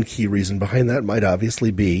one key reason behind that might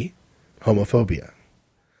obviously be homophobia.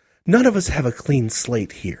 None of us have a clean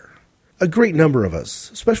slate here. A great number of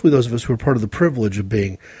us, especially those of us who are part of the privilege of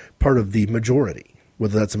being part of the majority,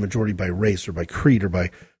 whether that's a majority by race or by creed or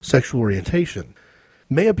by sexual orientation,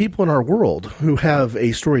 may have people in our world who have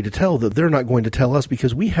a story to tell that they're not going to tell us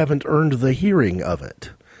because we haven't earned the hearing of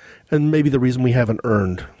it. And maybe the reason we haven't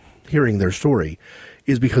earned hearing their story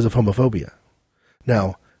is because of homophobia.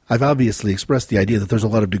 Now, I've obviously expressed the idea that there's a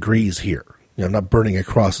lot of degrees here. I'm not burning a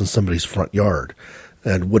cross in somebody's front yard,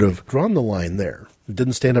 and would have drawn the line there.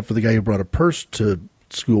 Didn't stand up for the guy who brought a purse to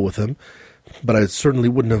school with him, but I certainly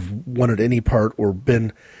wouldn't have wanted any part or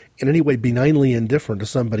been in any way benignly indifferent to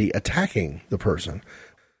somebody attacking the person.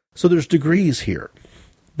 So there's degrees here.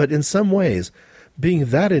 But in some ways, being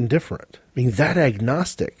that indifferent, being that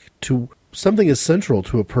agnostic to something as central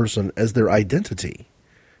to a person as their identity,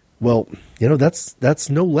 well, that's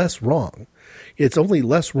no less wrong. It's only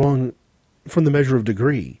less wrong from the measure of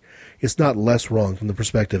degree. It's not less wrong from the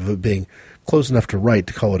perspective of being close enough to right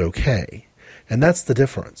to call it okay. And that's the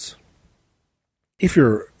difference. If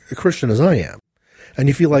you're a Christian as I am, and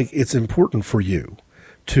you feel like it's important for you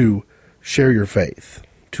to share your faith,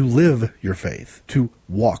 to live your faith, to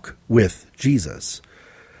walk with Jesus,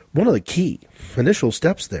 one of the key initial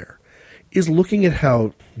steps there is looking at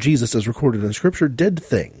how Jesus, as recorded in Scripture, did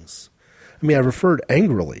things. I mean, I referred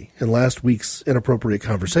angrily in last week's Inappropriate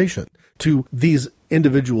Conversation to these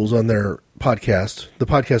individuals on their podcast, the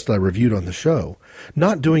podcast that I reviewed on the show,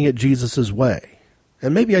 not doing it Jesus' way.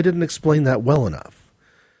 And maybe I didn't explain that well enough.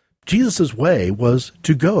 Jesus' way was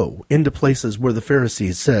to go into places where the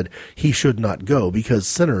Pharisees said he should not go because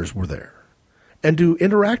sinners were there, and to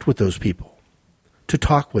interact with those people, to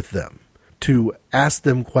talk with them, to ask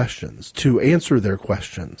them questions, to answer their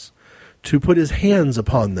questions, to put his hands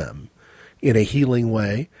upon them in a healing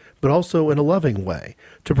way, but also in a loving way,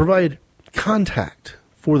 to provide contact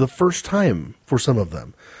for the first time for some of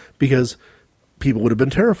them, because people would have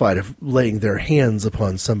been terrified of laying their hands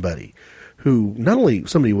upon somebody who, not only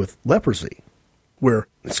somebody with leprosy, where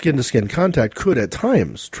skin-to-skin contact could at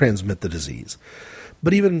times transmit the disease,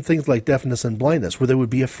 but even things like deafness and blindness, where they would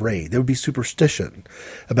be afraid, there would be superstition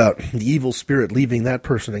about the evil spirit leaving that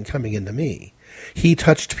person and coming into me. He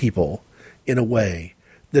touched people in a way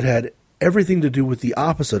that had everything to do with the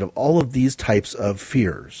opposite of all of these types of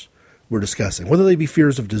fears we're discussing, whether they be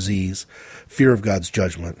fears of disease, fear of God's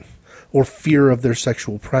judgment, or fear of their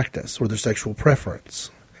sexual practice or their sexual preference.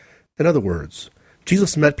 In other words,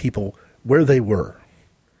 Jesus met people where they were.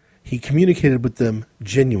 He communicated with them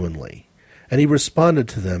genuinely, and he responded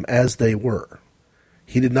to them as they were.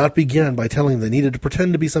 He did not begin by telling them they needed to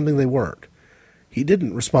pretend to be something they weren't. He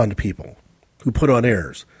didn't respond to people who put on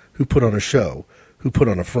airs, who put on a show, who put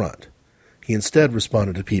on a front. He instead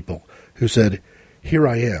responded to people who said, "Here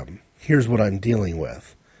I am. Here's what I'm dealing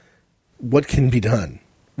with. What can be done?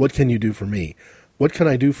 What can you do for me? What can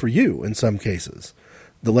I do for you in some cases?"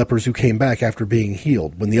 The lepers who came back after being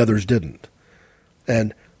healed when the others didn't.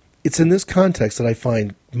 And it's in this context that I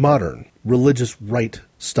find modern, religious right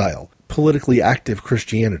style, politically active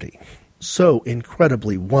Christianity so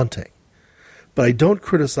incredibly wanting. But I don't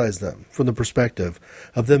criticize them from the perspective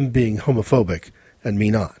of them being homophobic and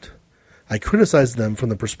me not. I criticize them from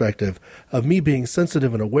the perspective of me being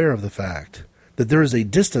sensitive and aware of the fact that there is a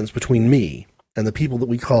distance between me and the people that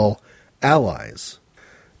we call allies,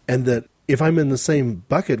 and that if I'm in the same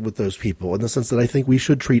bucket with those people, in the sense that I think we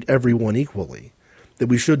should treat everyone equally, that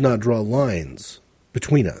we should not draw lines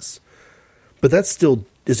between us, but that still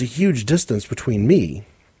is a huge distance between me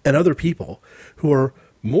and other people who are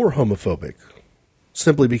more homophobic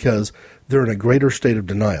simply because they're in a greater state of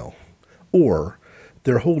denial, or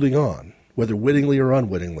they're holding on, whether wittingly or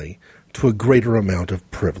unwittingly, to a greater amount of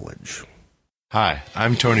privilege. Hi,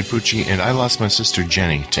 I'm Tony Pucci, and I lost my sister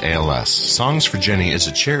Jenny to ALS. Songs for Jenny is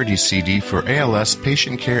a charity CD for ALS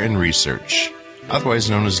patient care and research. Otherwise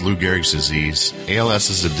known as Lou Gehrig's disease, ALS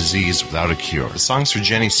is a disease without a cure. The Songs for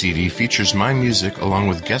Jenny CD features my music along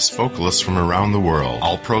with guest vocalists from around the world.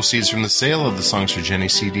 All proceeds from the sale of the Songs for Jenny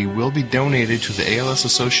CD will be donated to the ALS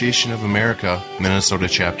Association of America, Minnesota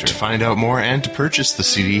chapter. To find out more and to purchase the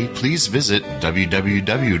CD, please visit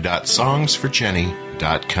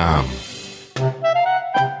www.songsforjenny.com.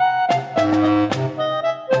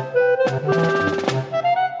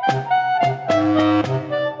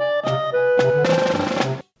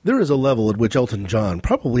 There is a level at which Elton John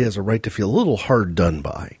probably has a right to feel a little hard done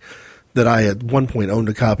by. That I at one point owned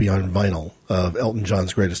a copy on vinyl of Elton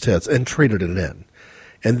John's greatest hits and traded it in.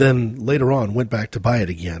 And then later on went back to buy it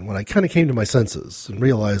again when I kind of came to my senses and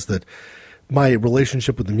realized that my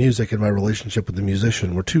relationship with the music and my relationship with the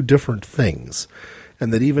musician were two different things.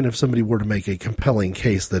 And that even if somebody were to make a compelling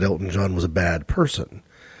case that Elton John was a bad person,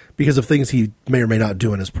 because of things he may or may not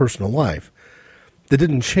do in his personal life, that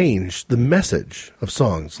didn't change the message of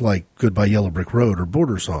songs like Goodbye Yellow Brick Road or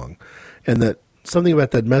Border Song, and that something about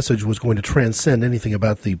that message was going to transcend anything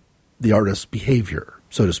about the artist's behavior,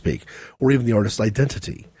 so to speak, or even the artist's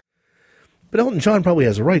identity. But Elton John probably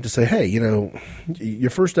has a right to say, hey, you know, your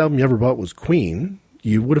first album you ever bought was Queen.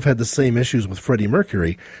 You would have had the same issues with Freddie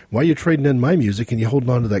Mercury. Why are you trading in my music and you holding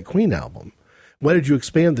on to that Queen album? Why did you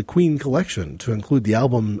expand the Queen collection to include the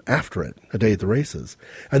album after it, A Day at the Races,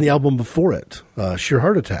 and the album before it, Sheer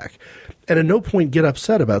Heart Attack, and at no point get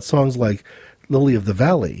upset about songs like Lily of the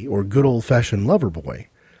Valley or Good Old-Fashioned Lover Boy,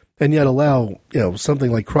 and yet allow,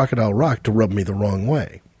 something like Crocodile Rock to rub me the wrong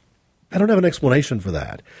way? I don't have an explanation for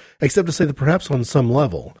that, except to say that perhaps on some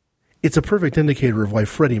level, it's a perfect indicator of why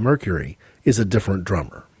Freddie Mercury is a different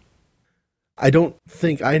drummer. I don't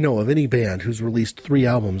think I know of any band who's released 3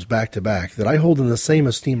 albums back-to-back that I hold in the same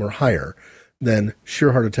esteem or higher than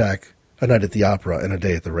Sheer Heart Attack, A Night at the Opera, and A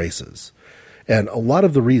Day at the Races. And a lot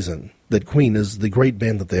of the reason that Queen is the great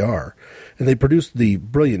band that they are, and they produced the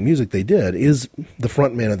brilliant music they did, is the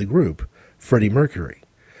front man of the group, Freddie Mercury.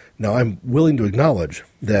 Now, I'm willing to acknowledge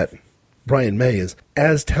that Brian May is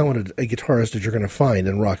as talented a guitarist as you're going to find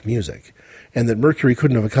in rock music, and that Mercury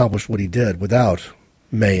couldn't have accomplished what he did without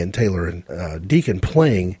May and Taylor and Deacon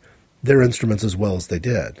playing their instruments as well as they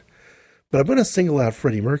did. But I'm going to single out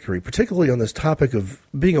Freddie Mercury, particularly on this topic of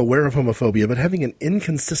being aware of homophobia, but having an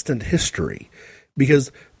inconsistent history,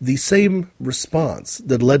 because the same response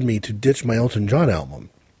that led me to ditch my Elton John album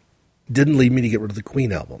didn't lead me to get rid of the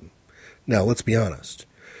Queen album. Now, let's be honest.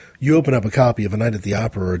 You open up a copy of A Night at the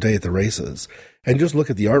Opera or A Day at the Races and just look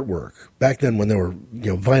at the artwork. Back then when there were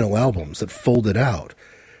vinyl albums that folded out,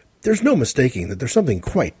 there's no mistaking that there's something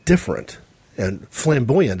quite different, and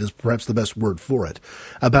flamboyant is perhaps the best word for it,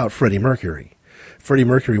 about Freddie Mercury. Freddie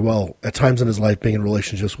Mercury, while at times in his life being in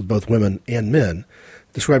relationships with both women and men,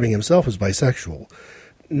 describing himself as bisexual,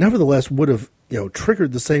 nevertheless would have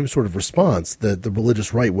triggered the same sort of response that the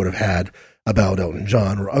religious right would have had about Elton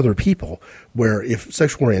John or other people, where if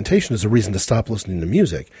sexual orientation is a reason to stop listening to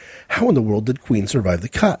music, how in the world did Queen survive the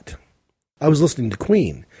cut? I was listening to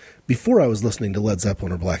Queen before I was listening to Led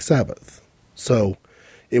Zeppelin or Black Sabbath. So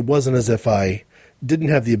it wasn't as if I didn't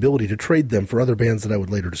have the ability to trade them for other bands that I would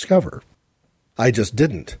later discover. I just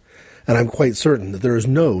didn't. And I'm quite certain that there is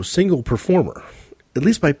no single performer, at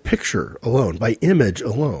least by picture alone, by image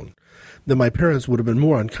alone, that my parents would have been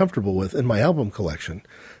more uncomfortable with in my album collection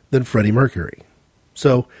than Freddie Mercury.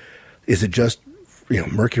 So is it just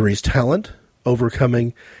Mercury's talent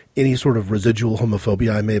overcoming any sort of residual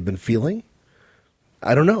homophobia I may have been feeling?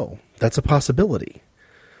 I don't know. That's a possibility.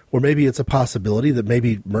 Or maybe it's a possibility that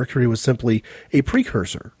maybe Mercury was simply a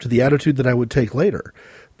precursor to the attitude that I would take later,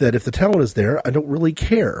 that if the talent is there, I don't really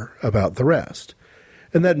care about the rest.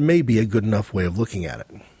 And that may be a good enough way of looking at it.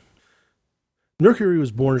 Mercury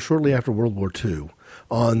was born shortly after World War II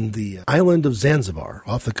on the island of Zanzibar,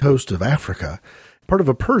 off the coast of Africa, part of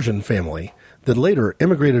a Persian family that later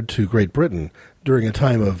immigrated to Great Britain during a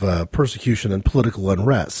time of persecution and political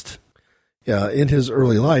unrest. In his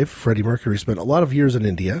early life, Freddie Mercury spent a lot of years in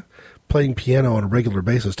India, playing piano on a regular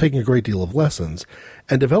basis, taking a great deal of lessons,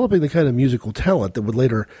 and developing the kind of musical talent that would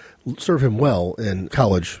later serve him well in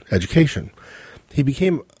college education. He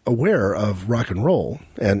became aware of rock and roll,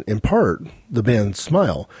 and in part, the band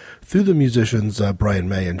Smile, through the musicians Brian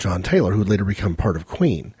May and John Taylor, who would later become part of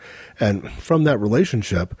Queen. And from that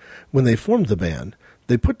relationship, when they formed the band,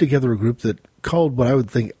 they put together a group that called what I would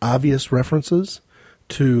think obvious references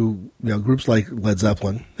to groups like Led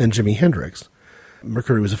Zeppelin and Jimi Hendrix.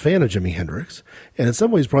 Mercury was a fan of Jimi Hendrix, and in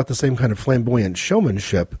some ways brought the same kind of flamboyant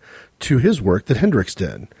showmanship to his work that Hendrix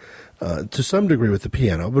did. to some degree with the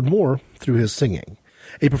piano, but more through his singing.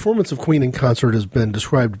 A performance of Queen in concert has been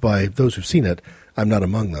described by those who've seen it, I'm not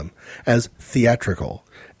among them, as theatrical.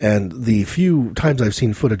 And the few times I've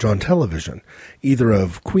seen footage on television, either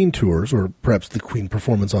of Queen tours or perhaps the Queen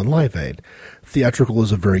performance on Live Aid, theatrical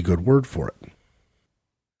is a very good word for it.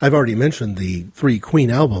 I've already mentioned the 3 Queen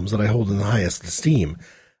albums that I hold in the highest esteem.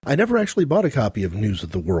 I never actually bought a copy of News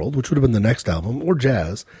of the World, which would have been the next album, or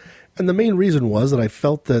Jazz, and the main reason was that I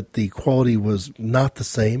felt that the quality was not the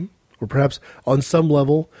same, or perhaps on some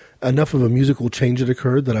level enough of a musical change had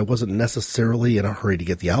occurred that I wasn't necessarily in a hurry to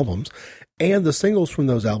get the albums, and the singles from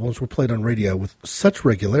those albums were played on radio with such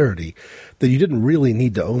regularity that you didn't really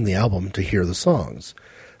need to own the album to hear the songs.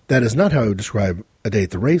 That is not how I would describe A Day at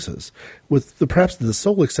the Races. With perhaps the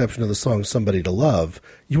sole exception of the song Somebody to Love,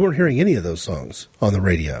 you weren't hearing any of those songs on the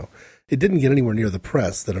radio. It didn't get anywhere near the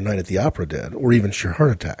press that A Night at the Opera did, or even Sheer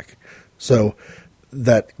Heart Attack. So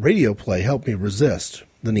that radio play helped me resist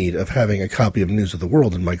the need of having a copy of News of the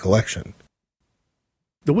World in my collection.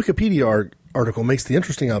 The Wikipedia article makes the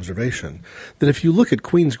interesting observation that if you look at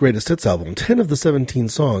Queen's Greatest Hits album, 10 of the 17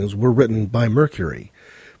 songs were written by Mercury.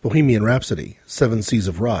 Bohemian Rhapsody, 7 Seas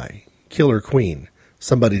of Rye, Killer Queen,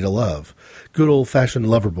 Somebody to Love, Good Old Fashioned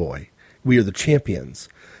Lover Boy, We Are the Champions,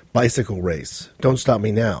 Bicycle Race, Don't Stop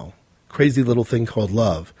Me Now, Crazy Little Thing Called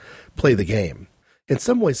Love, Play the Game. In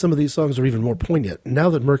some ways, some of these songs are even more poignant now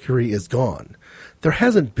that Mercury is gone. There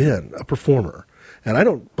hasn't been a performer, and I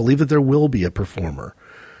don't believe that there will be a performer,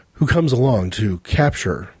 who comes along to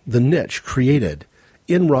capture the niche created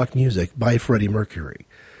in rock music by Freddie Mercury.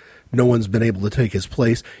 No one's been able to take his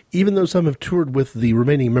place, even though some have toured with the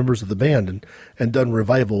remaining members of the band and done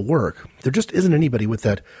revival work. There just isn't anybody with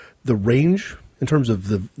the range in terms of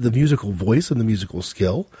the musical voice and the musical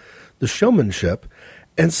skill, the showmanship,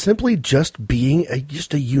 and simply just being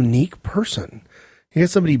just a unique person. You get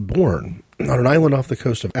somebody born on an island off the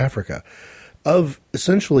coast of Africa of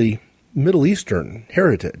essentially Middle Eastern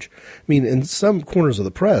heritage. I mean, in some corners of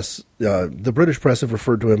the press, the British press have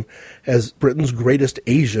referred to him as Britain's greatest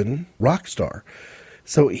Asian rock star.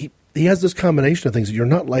 So he has this combination of things that you're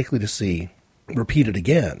not likely to see repeated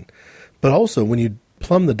again. But also, when you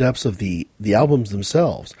plumb the depths of the albums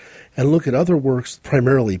themselves and look at other works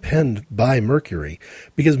primarily penned by Mercury,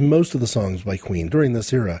 because most of the songs by Queen during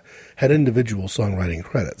this era had individual songwriting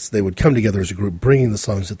credits. They would come together as a group, bringing the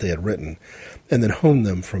songs that they had written, and then hone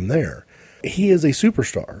them from there. He is a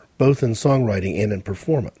superstar, both in songwriting and in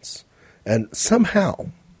performance. And somehow,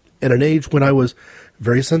 at an age when I was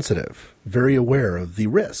very sensitive, very aware of the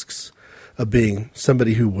risks of being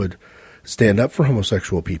somebody who would stand up for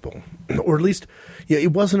homosexual people, or at least,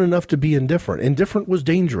 it wasn't enough to be indifferent. Indifferent was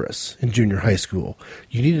dangerous in junior high school.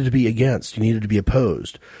 You needed to be against. You needed to be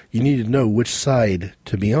opposed. You needed to know which side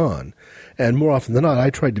to be on. And more often than not,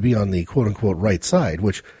 I tried to be on the quote-unquote right side,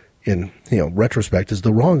 which in retrospect is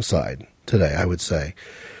the wrong side today, I would say.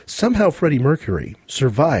 Somehow Freddie Mercury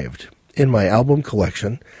survived in my album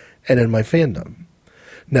collection and in my fandom.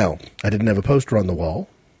 Now, I didn't have a poster on the wall.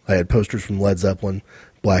 I had posters from Led Zeppelin,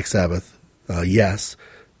 Black Sabbath, Yes,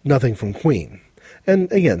 nothing from Queen.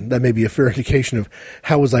 And again, that may be a fair indication of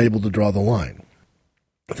how was I able to draw the line.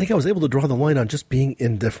 I think I was able to draw the line on just being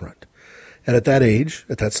indifferent. And at that age,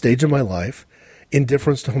 at that stage of my life,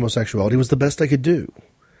 indifference to homosexuality was the best I could do.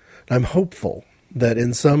 I'm hopeful that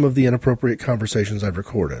in some of the inappropriate conversations I've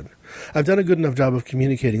recorded, I've done a good enough job of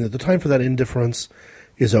communicating that the time for that indifference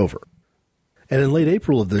is over. And in late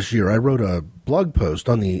April of this year, I wrote a blog post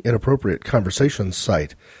on the Inappropriate Conversations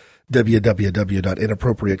site,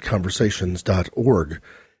 www.inappropriateconversations.org.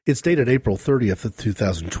 It's dated April 30th of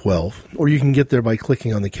 2012, or you can get there by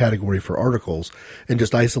clicking on the category for articles and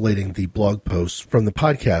just isolating the blog posts from the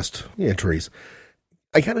podcast entries.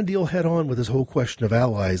 I kind of deal head on with this whole question of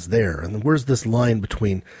allies there, and where's this line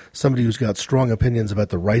between somebody who's got strong opinions about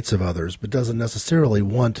the rights of others but doesn't necessarily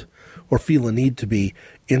want or feel a need to be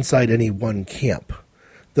inside any one camp,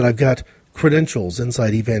 that I've got credentials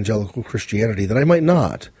inside evangelical Christianity that I might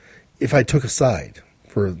not if I took a side,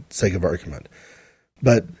 for the sake of argument.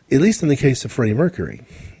 But at least in the case of Freddie Mercury,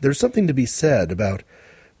 there's something to be said about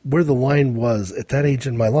where the line was at that age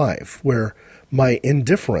in my life, where my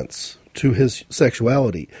indifference to his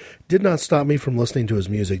sexuality did not stop me from listening to his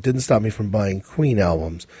music, didn't stop me from buying Queen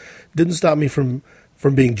albums, didn't stop me from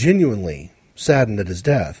being genuinely saddened at his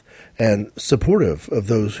death and supportive of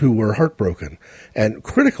those who were heartbroken and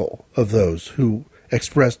critical of those who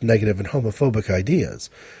expressed negative and homophobic ideas.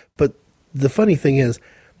 But the funny thing is,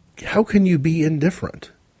 how can you be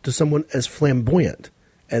indifferent to someone as flamboyant,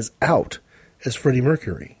 as out as Freddie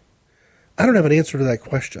Mercury? I don't have an answer to that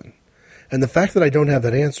question. And the fact that I don't have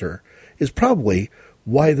that answer is probably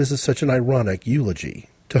why this is such an ironic eulogy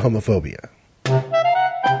to homophobia.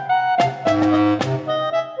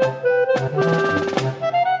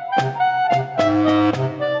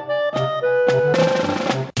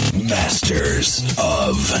 Masters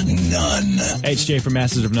of None. Hey, it's Jay from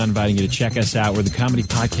Masters of None, inviting you to check us out. We're the comedy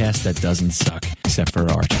podcast that doesn't suck, except for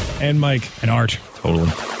art. And Mike. And Art. Totally.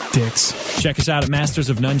 Dicks. Check us out at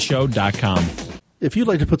mastersofnoneshow.com. If you'd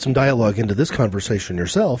like to put some dialogue into this conversation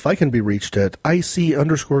yourself, I can be reached at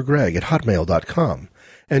ic_greg@hotmail.com.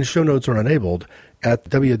 And show notes are enabled at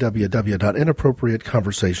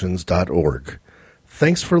www.inappropriateconversations.org.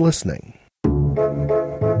 Thanks for listening.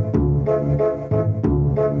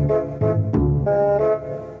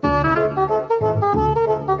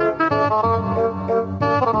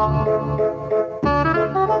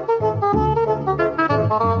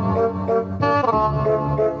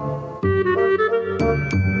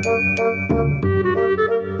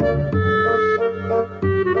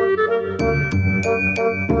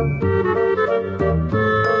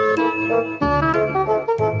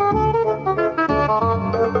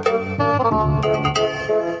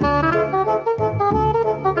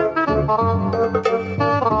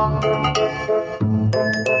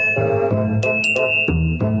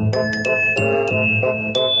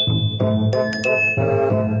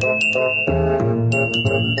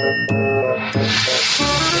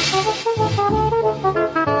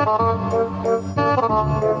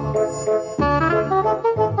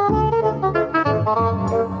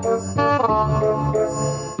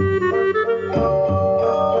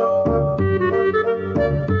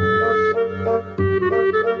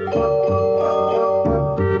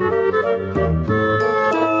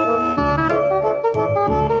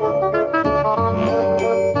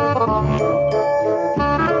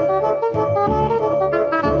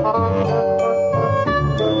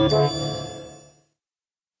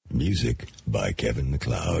 Music by Kevin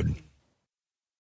MacLeod.